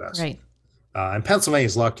the U.S. Right. And Pennsylvania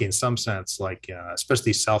is lucky in some sense, like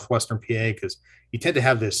especially southwestern PA, because you tend to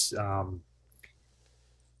have this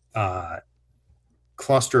uh,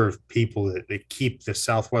 cluster of people that keep the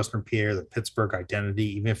southwestern PA or the Pittsburgh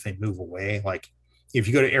identity, even if they move away. Like if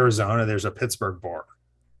you go to Arizona, there's a Pittsburgh bar,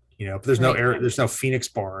 but there's Right. there's no Phoenix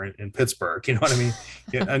bar in Pittsburgh. You know what I mean?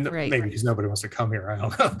 Yeah, and Right. maybe because nobody wants to come here. I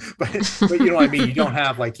don't know, but you know what I mean. You don't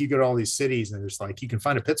have like you go to all these cities and there's like you can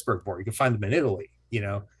find a Pittsburgh bar. You can find them in Italy.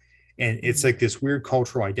 And it's like this weird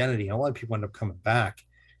cultural identity. And a lot of people end up coming back,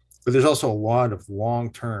 but there's also a lot of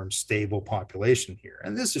long-term stable population here.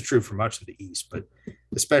 And this is true for much of the East, but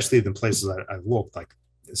especially the places I've looked like.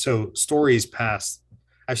 So stories past,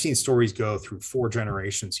 I've seen stories go through 4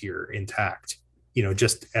 generations here intact,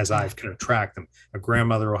 just as I've kind of tracked them. A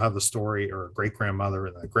grandmother will have the story, or a great grandmother,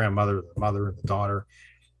 and the grandmother, the mother, and the daughter.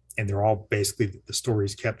 And they're all basically the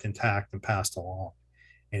stories kept intact and passed along.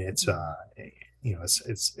 And it's,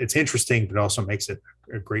 it's interesting, but also makes it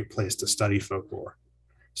a great place to study folklore.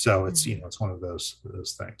 So it's, it's one of those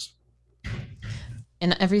things.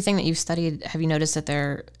 And everything that you've studied, have you noticed that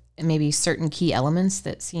there may be certain key elements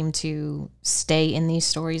that seem to stay in these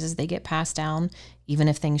stories as they get passed down, even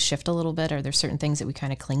if things shift a little bit? Are there certain things that we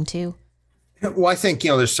kind of cling to? Well, I think,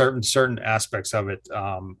 there's certain aspects of it.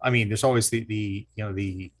 I mean, there's always the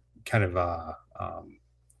kind of, I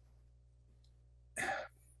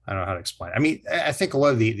don't know how to explain. I mean, I think a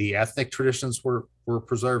lot of the ethnic traditions were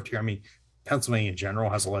preserved here. I mean, Pennsylvania in general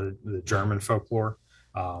has a lot of the German folklore,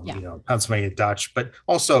 Pennsylvania Dutch, but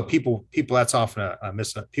also people that's often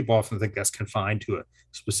people often think that's confined to a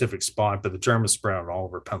specific spot, but the Germans spread out all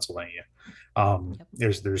over Pennsylvania.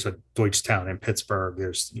 There's a Deutschtown in Pittsburgh.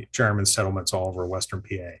 There's German settlements all over Western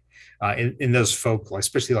PA. In those folk,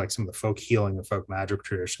 especially like some of the folk healing and folk magic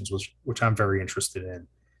traditions, which I'm very interested in,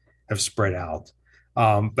 have spread out.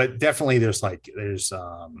 But definitely there's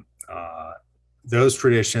those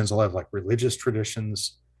traditions. A lot of like religious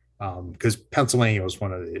traditions, because Pennsylvania was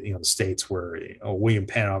one of the the states where William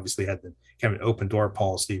Penn obviously had the kind of an open door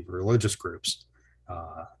policy for religious groups,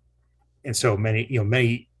 and so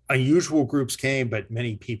many unusual groups came, but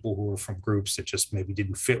many people who were from groups that just maybe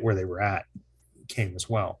didn't fit where they were at came as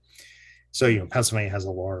well. So Pennsylvania has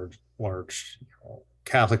a large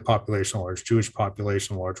Catholic population, a large Jewish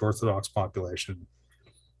population, a large Orthodox population.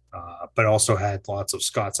 But also had lots of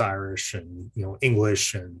Scots-Irish and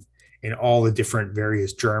English and all the different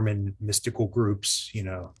various German mystical groups.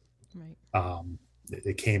 Right.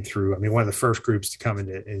 That came through. I mean, one of the first groups to come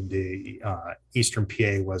into Eastern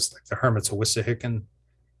PA was like the Hermits of Wissahickon,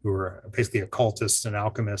 who were basically occultists and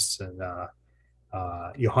alchemists, and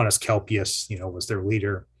Johannes Kelpius, was their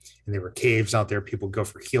leader. And there were caves out there. People go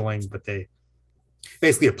for healing, but they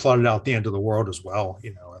basically had plotted out the end of the world as well.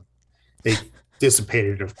 And they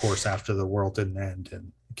dissipated, of course, after the world didn't end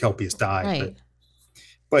and Kelpius died. Right.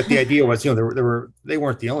 But the idea was, they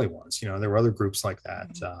weren't the only ones. There were other groups like that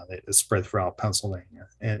that spread throughout Pennsylvania.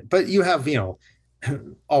 But you have,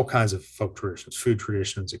 all kinds of folk traditions, food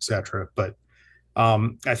traditions, etc. But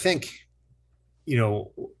I think,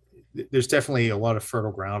 there's definitely a lot of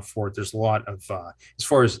fertile ground for it. There's a lot of, as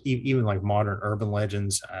far as even like modern urban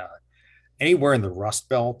legends, anywhere in the Rust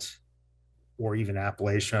Belt, or even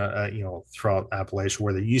Appalachia, throughout Appalachia,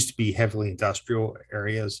 where there used to be heavily industrial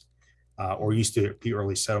areas, or used to be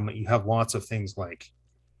early settlement, you have lots of things like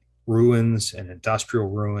ruins and industrial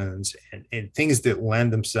ruins and things that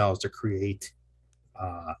lend themselves to create,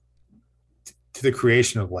 to the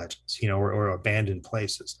creation of legends, or abandoned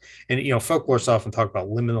places. And, folklorists often talk about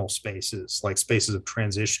liminal spaces, like spaces of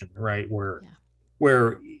transition, right? Where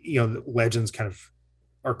legends kind of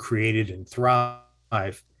are created and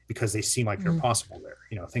thrive because they seem like they're possible there.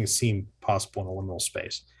 Things seem possible in a liminal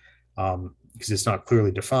space, because it's not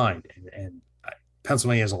clearly defined. And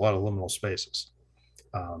Pennsylvania has a lot of liminal spaces,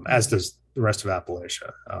 as does the rest of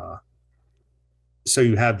Appalachia. So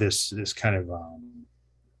you have this kind of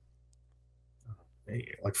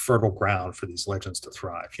like fertile ground for these legends to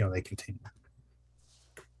thrive. They continue.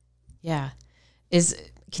 Yeah.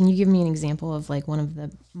 Can you give me an example of like one of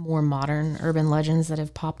the more modern urban legends that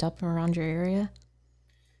have popped up around your area?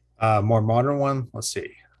 More modern one. Let's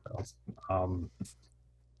see. Well,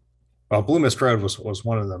 Blue Mist Road was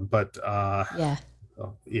one of them, but yeah.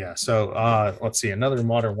 So let's see, another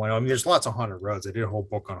modern one. I mean, there's lots of haunted roads. I did a whole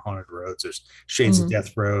book on haunted roads. There's Shades of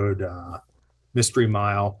Death Road, Mystery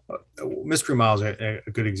Mile. Mystery Mile is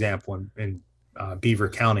a good example in Beaver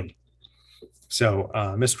County. So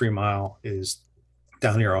Mystery Mile is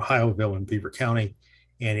down near Ohioville in Beaver County,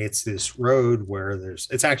 And it's this road where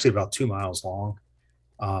it's actually about 2 miles long,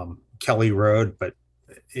 Kelly Road, but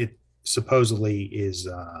it supposedly is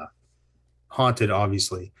haunted,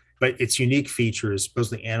 obviously. But its unique feature is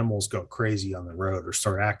supposedly animals go crazy on the road or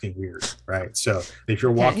start acting weird, right? So if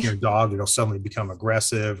you're walking Okay. your dog, it'll suddenly become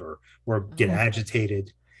aggressive or get Oh.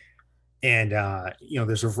 agitated. And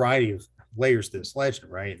there's a variety of layers to this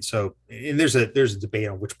legend, right? And so, and there's a debate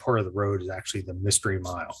on which part of the road is actually the Mystery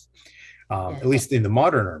Mile. At Yes. least in the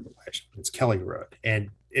modern urban legend, it's Kelly Road.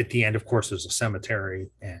 And at the end, of course, there's a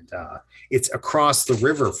cemetery, and it's across the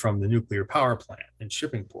river from the nuclear power plant in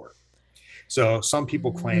Shippingport. So some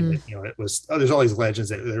people claim Mm. that it was. Oh, there's all these legends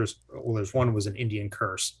that there's one was an Indian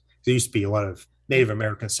curse. There used to be a lot of Native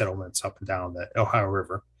American settlements up and down the Ohio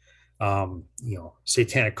River.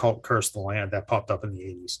 Satanic cult cursed the land that popped up in the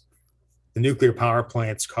 80s. The nuclear power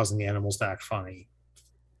plants causing the animals to act funny.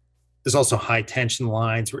 There's also high tension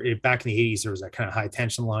lines. Back in the 80s, there was that kind of high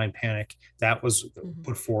tension line panic that was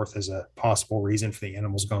put forth as a possible reason for the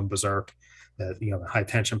animals going berserk. The high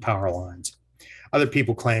tension power lines. Other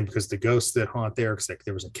people claim because the ghosts that haunt there, because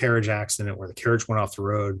there was a carriage accident where the carriage went off the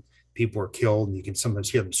road, people were killed, and you can sometimes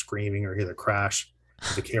hear them screaming or hear the crash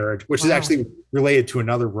of the carriage, which is Wow. actually related to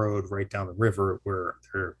another road right down the river where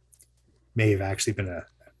there may have actually been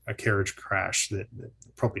a carriage crash that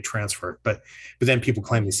probably transferred. But then people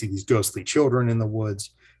claim they see these ghostly children in the woods.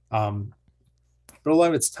 But a lot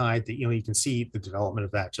of it's tied that you can see the development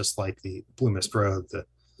of that, just like the Blue Mist Road,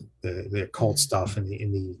 the occult stuff in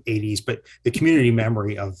the 80s, but the community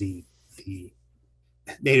memory of the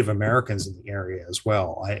Native Americans in the area as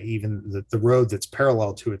well. Even the road that's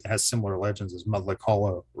parallel to it that has similar legends is Mudlick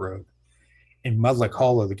Hollow Road. In Mudlick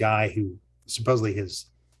Hollow, the guy who supposedly this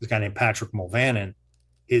guy named Patrick Mulvannon,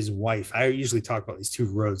 his wife. I usually talk about these two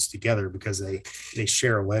roads together because they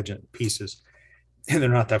share legend pieces, and they're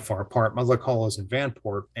not that far apart. Mudlick Hollow is in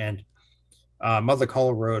Vanport, and Mudlick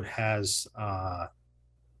Hollow Road has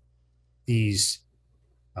these.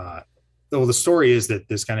 Well, the story is that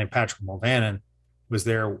this guy named Patrick Mulvannon was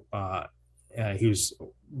there. He was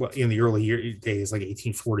in the early days, like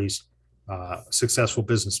 1840s, successful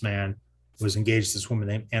businessman, was engaged to this woman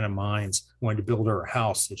named Anna Mines, wanted to build her a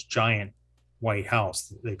house, this giant white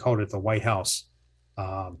house. They called it the White House,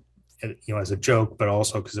 as a joke, but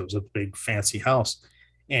also because it was a big fancy house.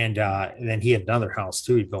 And then he had another house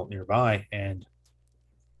too he built nearby, and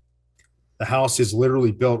the house is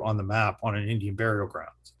literally built on the map on an Indian burial ground.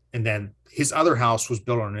 And then his other house was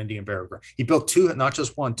built on an Indian burial ground. He built two, not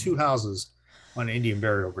just one, two houses on Indian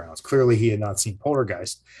burial grounds. Clearly, he had not seen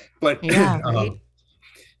Poltergeist, but Yeah, right.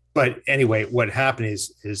 but anyway, what happened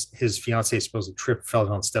is his fiance supposedly tripped, fell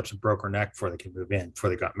down the steps, and broke her neck before they could move in, before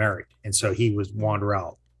they got married. And so he was wander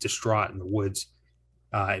out distraught in the woods,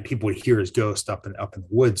 and people would hear his ghost up in the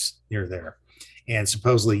woods near there. And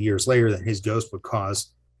supposedly years later, then his ghost would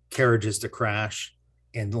cause carriages to crash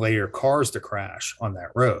and later cars to crash on that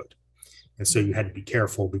road. And so you had to be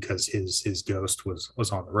careful because his ghost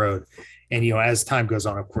was on the road. And as time goes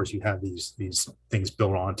on, of course, you have these things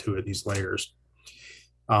built onto it, these layers.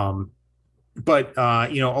 But a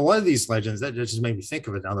lot of these legends that just made me think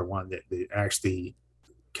of another one that actually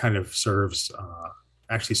kind of served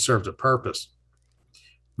a purpose.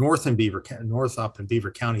 North up in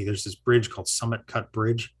Beaver County, there's this bridge called Summit Cut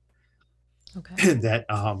Bridge. Okay. That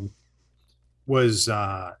was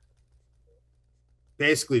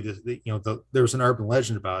basically there was an urban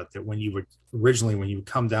legend about it that when you would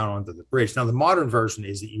come down onto the bridge. Now the modern version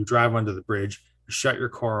is that you drive under the bridge, you shut your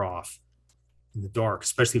car off in the dark,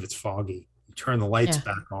 especially if it's foggy. You turn the lights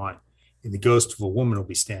back on, and the ghost of a woman will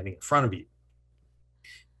be standing in front of you,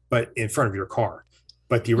 but in front of your car.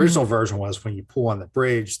 But the original version was when you pull on the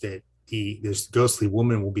bridge that this ghostly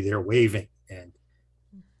woman will be there waving, and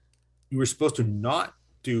you were supposed to not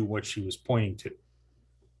do what she was pointing to.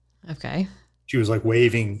 Okay. She was like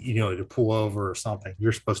waving, to pull over or something.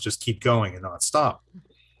 You're supposed to just keep going and not stop.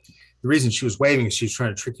 The reason she was waving is she's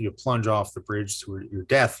trying to trick you to plunge off the bridge to your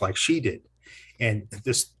death like she did. And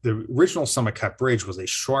the original Summit Cut Bridge was a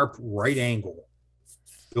sharp right angle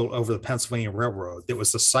built over the Pennsylvania Railroad that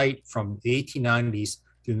was the site from the 1890s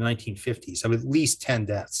to the 1950s of at least 10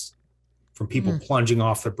 deaths from people plunging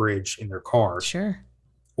off the bridge in their cars. Sure.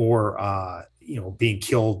 Or being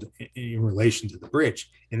killed in relation to the bridge.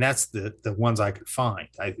 And that's the ones I could find.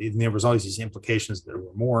 There was always these implications that there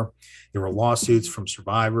were more. There were lawsuits from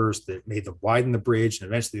survivors that made them widen the bridge, and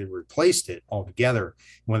eventually they replaced it altogether.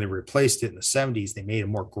 When they replaced it in the 70s, they made a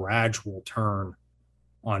more gradual turn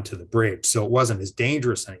onto the bridge, so it wasn't as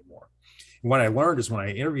dangerous anymore. And what I learned is when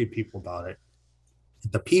I interviewed people about it,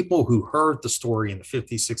 the people who heard the story in the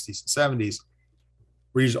 50s, 60s, and 70s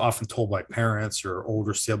were usually often told by parents or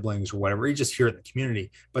older siblings or whatever. You just hear it in the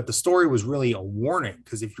community. But the story was really a warning,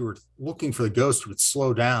 because if you were looking for the ghost, it would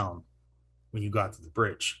slow down when you got to the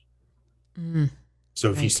bridge.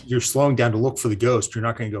 So if Right. you're slowing down to look for the ghost, you're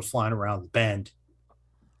not going to go flying around the bend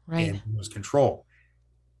Right. and lose control.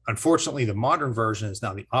 Unfortunately, the modern version is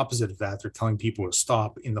now the opposite of that. They're telling people to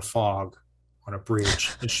stop in the fog on a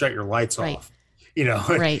bridge and shut your lights Right. off. You know,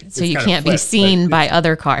 Right. So it's you kind of can't be flipped, but seen by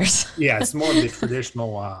other cars. yeah, it's more of the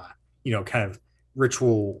traditional, kind of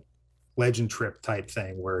ritual legend trip type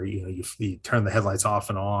thing where, you turn the headlights off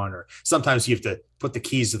and on, or sometimes you have to put the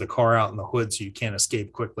keys to the car out in the hood so you can't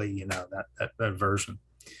escape quickly, that version.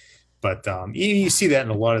 But you see that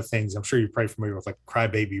in a lot of things. I'm sure you're probably familiar with like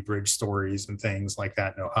Crybaby Bridge stories and things like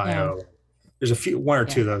that in Ohio. Yeah. There's one or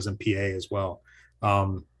two Yeah. of those in PA as well.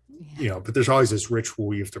 Um, Yeah. but there's always this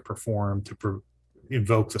ritual you have to perform to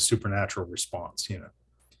invoke the supernatural response.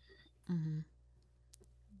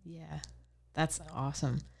 Yeah. That's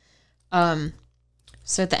awesome.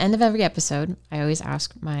 So at the end of every episode, I always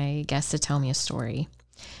ask my guests to tell me a story.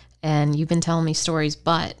 And you've been telling me stories,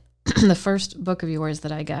 but the first book of yours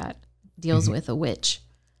that I got deals with a witch.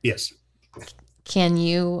 Yes. Can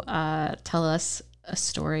you tell us a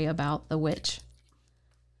story about the witch?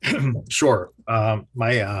 Sure. I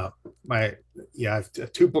have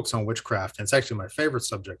two books on witchcraft, and it's actually my favorite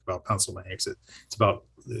subject about Pennsylvania, because it's about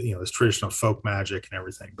this traditional folk magic and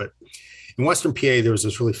everything. But in Western PA, there was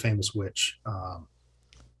this really famous witch,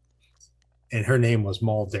 and her name was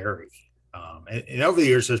Moll Derry. And over the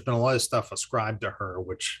years, there's been a lot of stuff ascribed to her,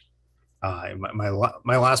 which my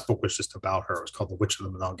last book was just about her. It was called The Witch of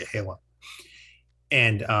the Monongahela.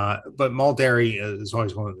 And but Moll Derry is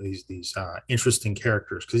always one of these interesting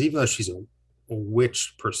characters, because even though she's a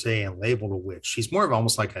witch per se and labeled a witch, she's more of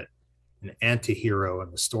almost like an anti-hero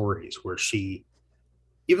in the stories, where she,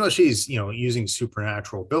 even though she's using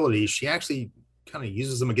supernatural abilities, she actually kind of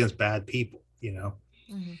uses them against bad people.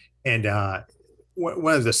 And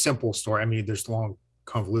one of the simple story, I mean, there's long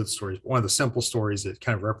convoluted stories, but one of the simple stories that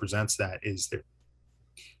kind of represents that is that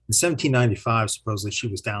in 1795, supposedly she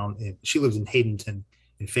lived in Haydenton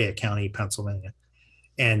in Fayette County, Pennsylvania,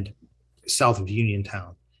 and south of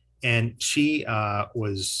Uniontown. And she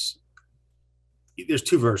there's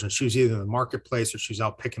two versions. She was either in the marketplace or she was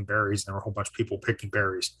out picking berries, and there were a whole bunch of people picking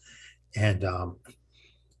berries. And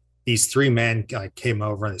these three men came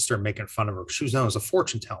over and they started making fun of her. She was known as a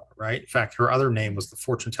fortune teller, right? In fact, her other name was the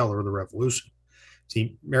fortune teller of the Revolution.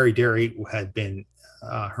 See, Mary Derry had been,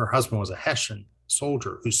 her husband was a Hessian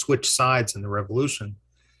soldier who switched sides in the Revolution.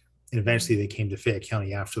 And eventually they came to Fayette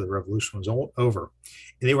County after the Revolution was over.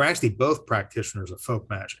 And they were actually both practitioners of folk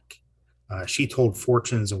magic. She told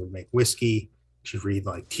fortunes and would make whiskey. She'd read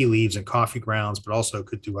like tea leaves and coffee grounds, but also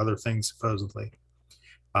could do other things, supposedly.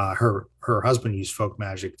 Her husband used folk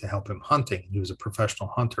magic to help him hunting. He was a professional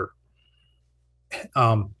hunter.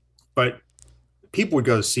 But people would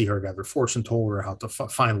go to see her to have their fortune told, or how to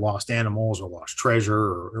find lost animals or lost treasure,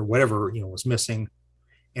 or whatever was missing.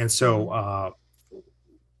 And so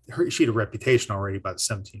she had a reputation already by the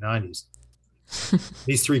 1790s.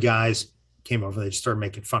 These three guys came over. They just started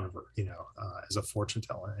making fun of her, as a fortune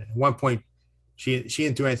teller. And at one point, she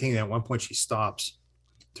didn't do anything. And at one point, she stops,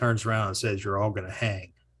 turns around, and says, "You're all going to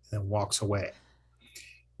hang," and then walks away.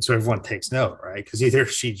 So everyone takes note, right? Because either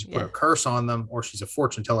she put a curse on them, or she's a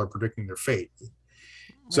fortune teller predicting their fate.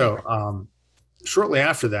 So shortly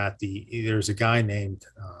after that, there's a guy named,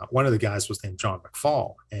 one of the guys was named John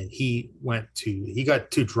McFall, and he got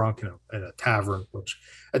too drunk in a tavern, which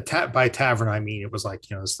by tavern, I mean, it was like,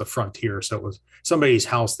 it's the frontier. So it was somebody's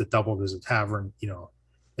house that doubled as a tavern,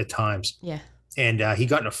 at times. Yeah. And he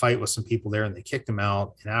got in a fight with some people there, and they kicked him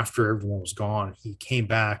out. And after everyone was gone, he came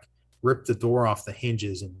back, ripped the door off the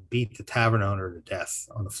hinges, and beat the tavern owner to death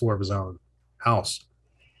on the floor of his own house.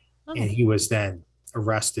 Oh. And he was then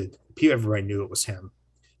arrested. Everybody knew it was him.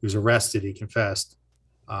 He was arrested. He confessed,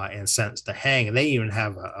 and sentenced to hang. And they didn't even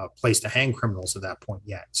have a place to hang criminals at that point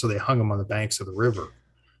yet. So they hung him on the banks of the river.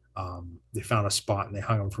 They found a spot and they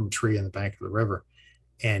hung him from a tree on the bank of the river.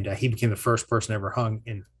 And he became the first person ever hung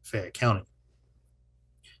in Fayette County.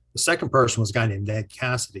 The second person was a guy named Ned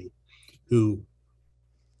Cassidy, who,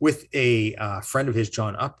 with a friend of his,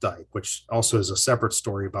 John Updike, which also is a separate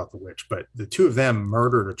story about the witch, but the two of them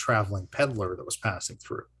murdered a traveling peddler that was passing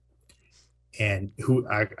through, and who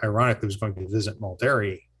ironically was going to visit Moll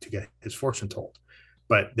Derry to get his fortune told.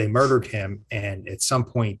 But they murdered him, and at some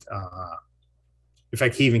point, in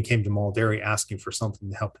fact, he even came to Moll Derry asking for something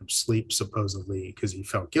to help him sleep, supposedly because he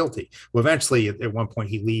felt guilty. Well, eventually, at one point,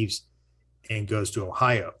 he leaves and goes to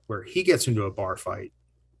Ohio, where he gets into a bar fight,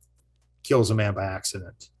 kills a man by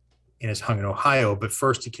accident, and is hung in Ohio. But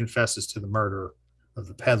first, he confesses to the murder of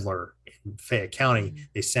the peddler in Fayette County.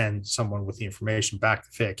 They send someone with the information back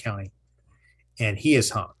to Fayette County, and he is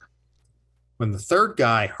hung. When the third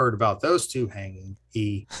guy heard about those two hanging,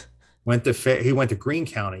 he went to Greene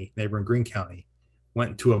County, neighboring Greene County,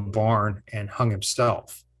 went into a barn and hung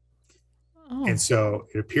himself. Oh. And so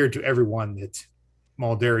it appeared to everyone that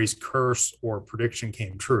Mulderry's curse or prediction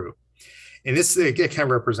came true. And this, it kind of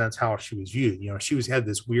represents how she was viewed. You know, she had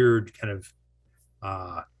this weird kind of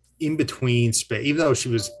in between space. Even though she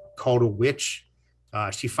was called a witch,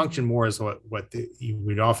 she functioned more as what you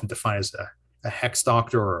would often define as a hex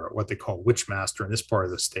doctor, or what they call witch master in this part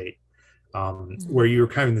of the state, where you're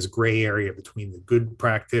kind of in this gray area between the good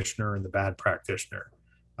practitioner and the bad practitioner,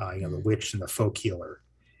 the witch and the folk healer.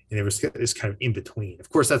 And there was this kind of in between. Of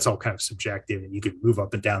course, that's all kind of subjective, and you could move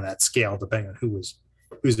up and down that scale depending on whose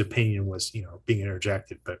opinion was, being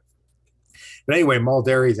interjected. But anyway,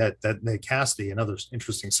 Mulderry, that Cassidy, another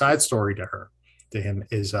interesting side story to him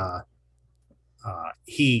is the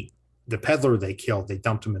peddler they killed, they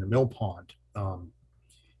dumped him in a mill pond.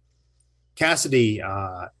 Cassidy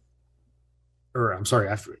fled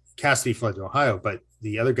to Ohio, but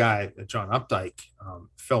the other guy, John Updike,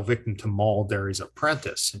 fell victim to Mulderry's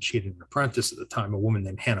apprentice, and she had an apprentice at the time, a woman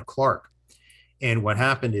named Hannah Clark. And what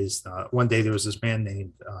happened is one day there was this man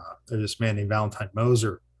named Valentine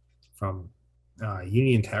Moser from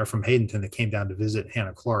from Haydenton that came down to visit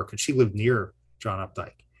Hannah Clark, and she lived near John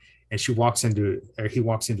Updike. And he walks into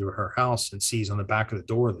her house and sees on the back of the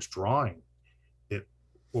door this drawing that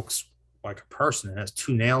looks like a person and has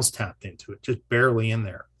two nails tapped into it, just barely in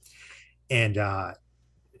there. And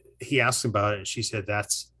he asked about it, and she said,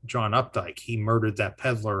 "That's John Updike. He murdered that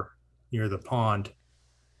peddler near the pond.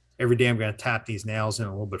 Every day I'm going to tap these nails in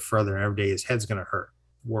a little bit further, and every day his head's going to hurt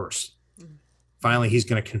worse. Finally, he's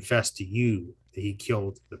going to confess to you that he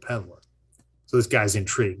killed the peddler." So this guy's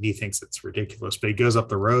intrigued. He thinks it's ridiculous, but he goes up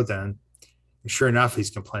the road then, and sure enough,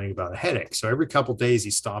 he's complaining about a headache. So every couple of days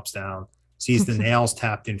he stops down, sees the nails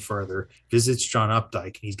tapped in further, visits John Updike,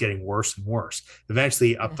 and he's getting worse and worse.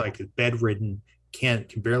 Eventually, Updike is bedridden, can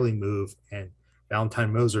barely move, and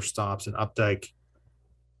Valentine Moser stops, and Updike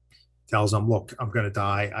tells him, "Look, I'm going to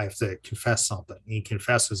die. I have to confess something." And he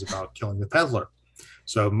confesses about killing the peddler.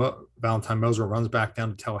 So Valentine Moser runs back down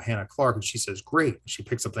to tell Hannah Clark, and she says, "Great." She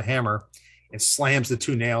picks up the hammer and slams the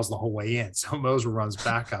two nails the whole way in. So Moser runs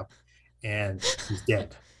back up, and he's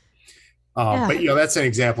dead. But that's an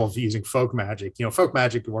example of using folk magic. Folk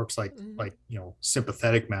magic works like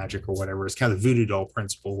sympathetic magic or whatever. It's kind of the voodoo doll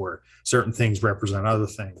principle, where certain things represent other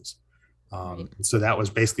things. So that was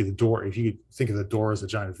basically the door. If you think of the door as a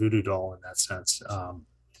giant voodoo doll in that sense,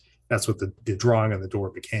 that's what the drawing on the door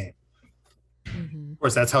became. Of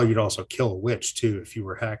course, that's how you'd also kill a witch too. If you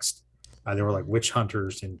were hexed, there were like witch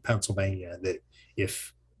hunters in Pennsylvania that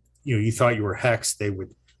if you thought you were hexed, they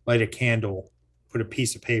would light a candle, put a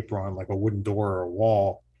piece of paper on like a wooden door or a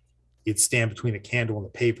wall. You'd stand between the candle and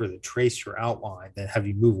the paper that trace your outline, then have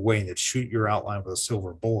you move away, and they'd shoot your outline with a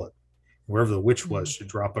silver bullet. Wherever the witch was should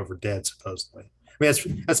drop over dead, supposedly. I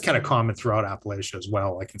mean, that's kind of common throughout Appalachia as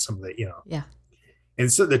well, like in some of the, Yeah. And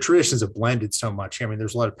so the traditions have blended so much. I mean,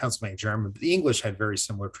 there's a lot of Pennsylvania German, but the English had very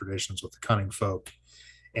similar traditions with the cunning folk.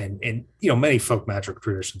 And many folk magic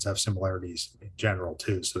traditions have similarities in general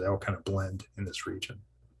too. So they all kind of blend in this region.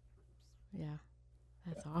 Yeah.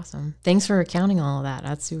 That's awesome. Thanks for recounting all of that.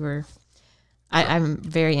 That's super. I'm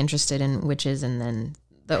very interested in witches, and then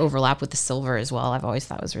the overlap with the silver as well. I've always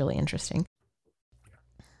thought was really interesting.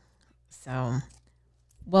 So,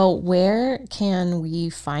 well, where can we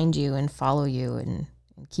find you and follow you and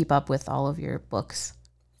keep up with all of your books?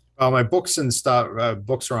 My books and stuff.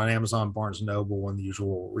 Books are on Amazon, Barnes & Noble, and the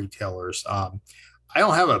usual retailers. I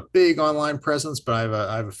don't have a big online presence, but I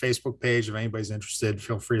have a Facebook page. If anybody's interested,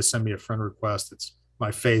 feel free to send me a friend request. It's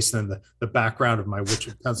my face and the background of my Witch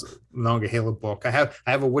of Monongahela book. I have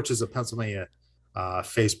a Witches of Pennsylvania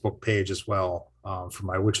Facebook page as well for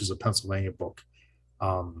my Witches of Pennsylvania book.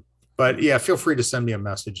 But yeah, feel free to send me a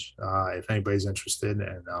message if anybody's interested,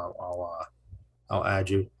 and I'll add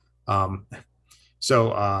you.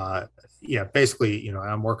 Yeah, basically,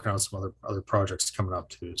 I'm working on some other projects coming up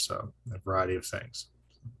too. So a variety of things.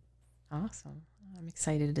 Awesome. I'm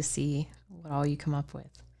excited to see what all you come up with.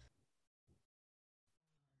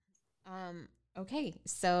 Okay,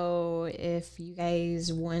 so if you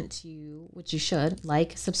guys want to, which you should,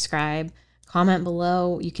 like, subscribe, comment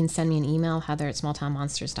below. You can send me an email,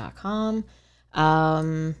 heather@smalltownmonsters.com.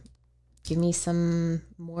 Give me some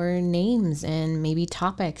more names and maybe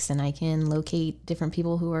topics, and I can locate different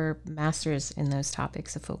people who are masters in those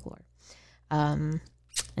topics of folklore.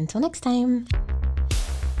 Until next time.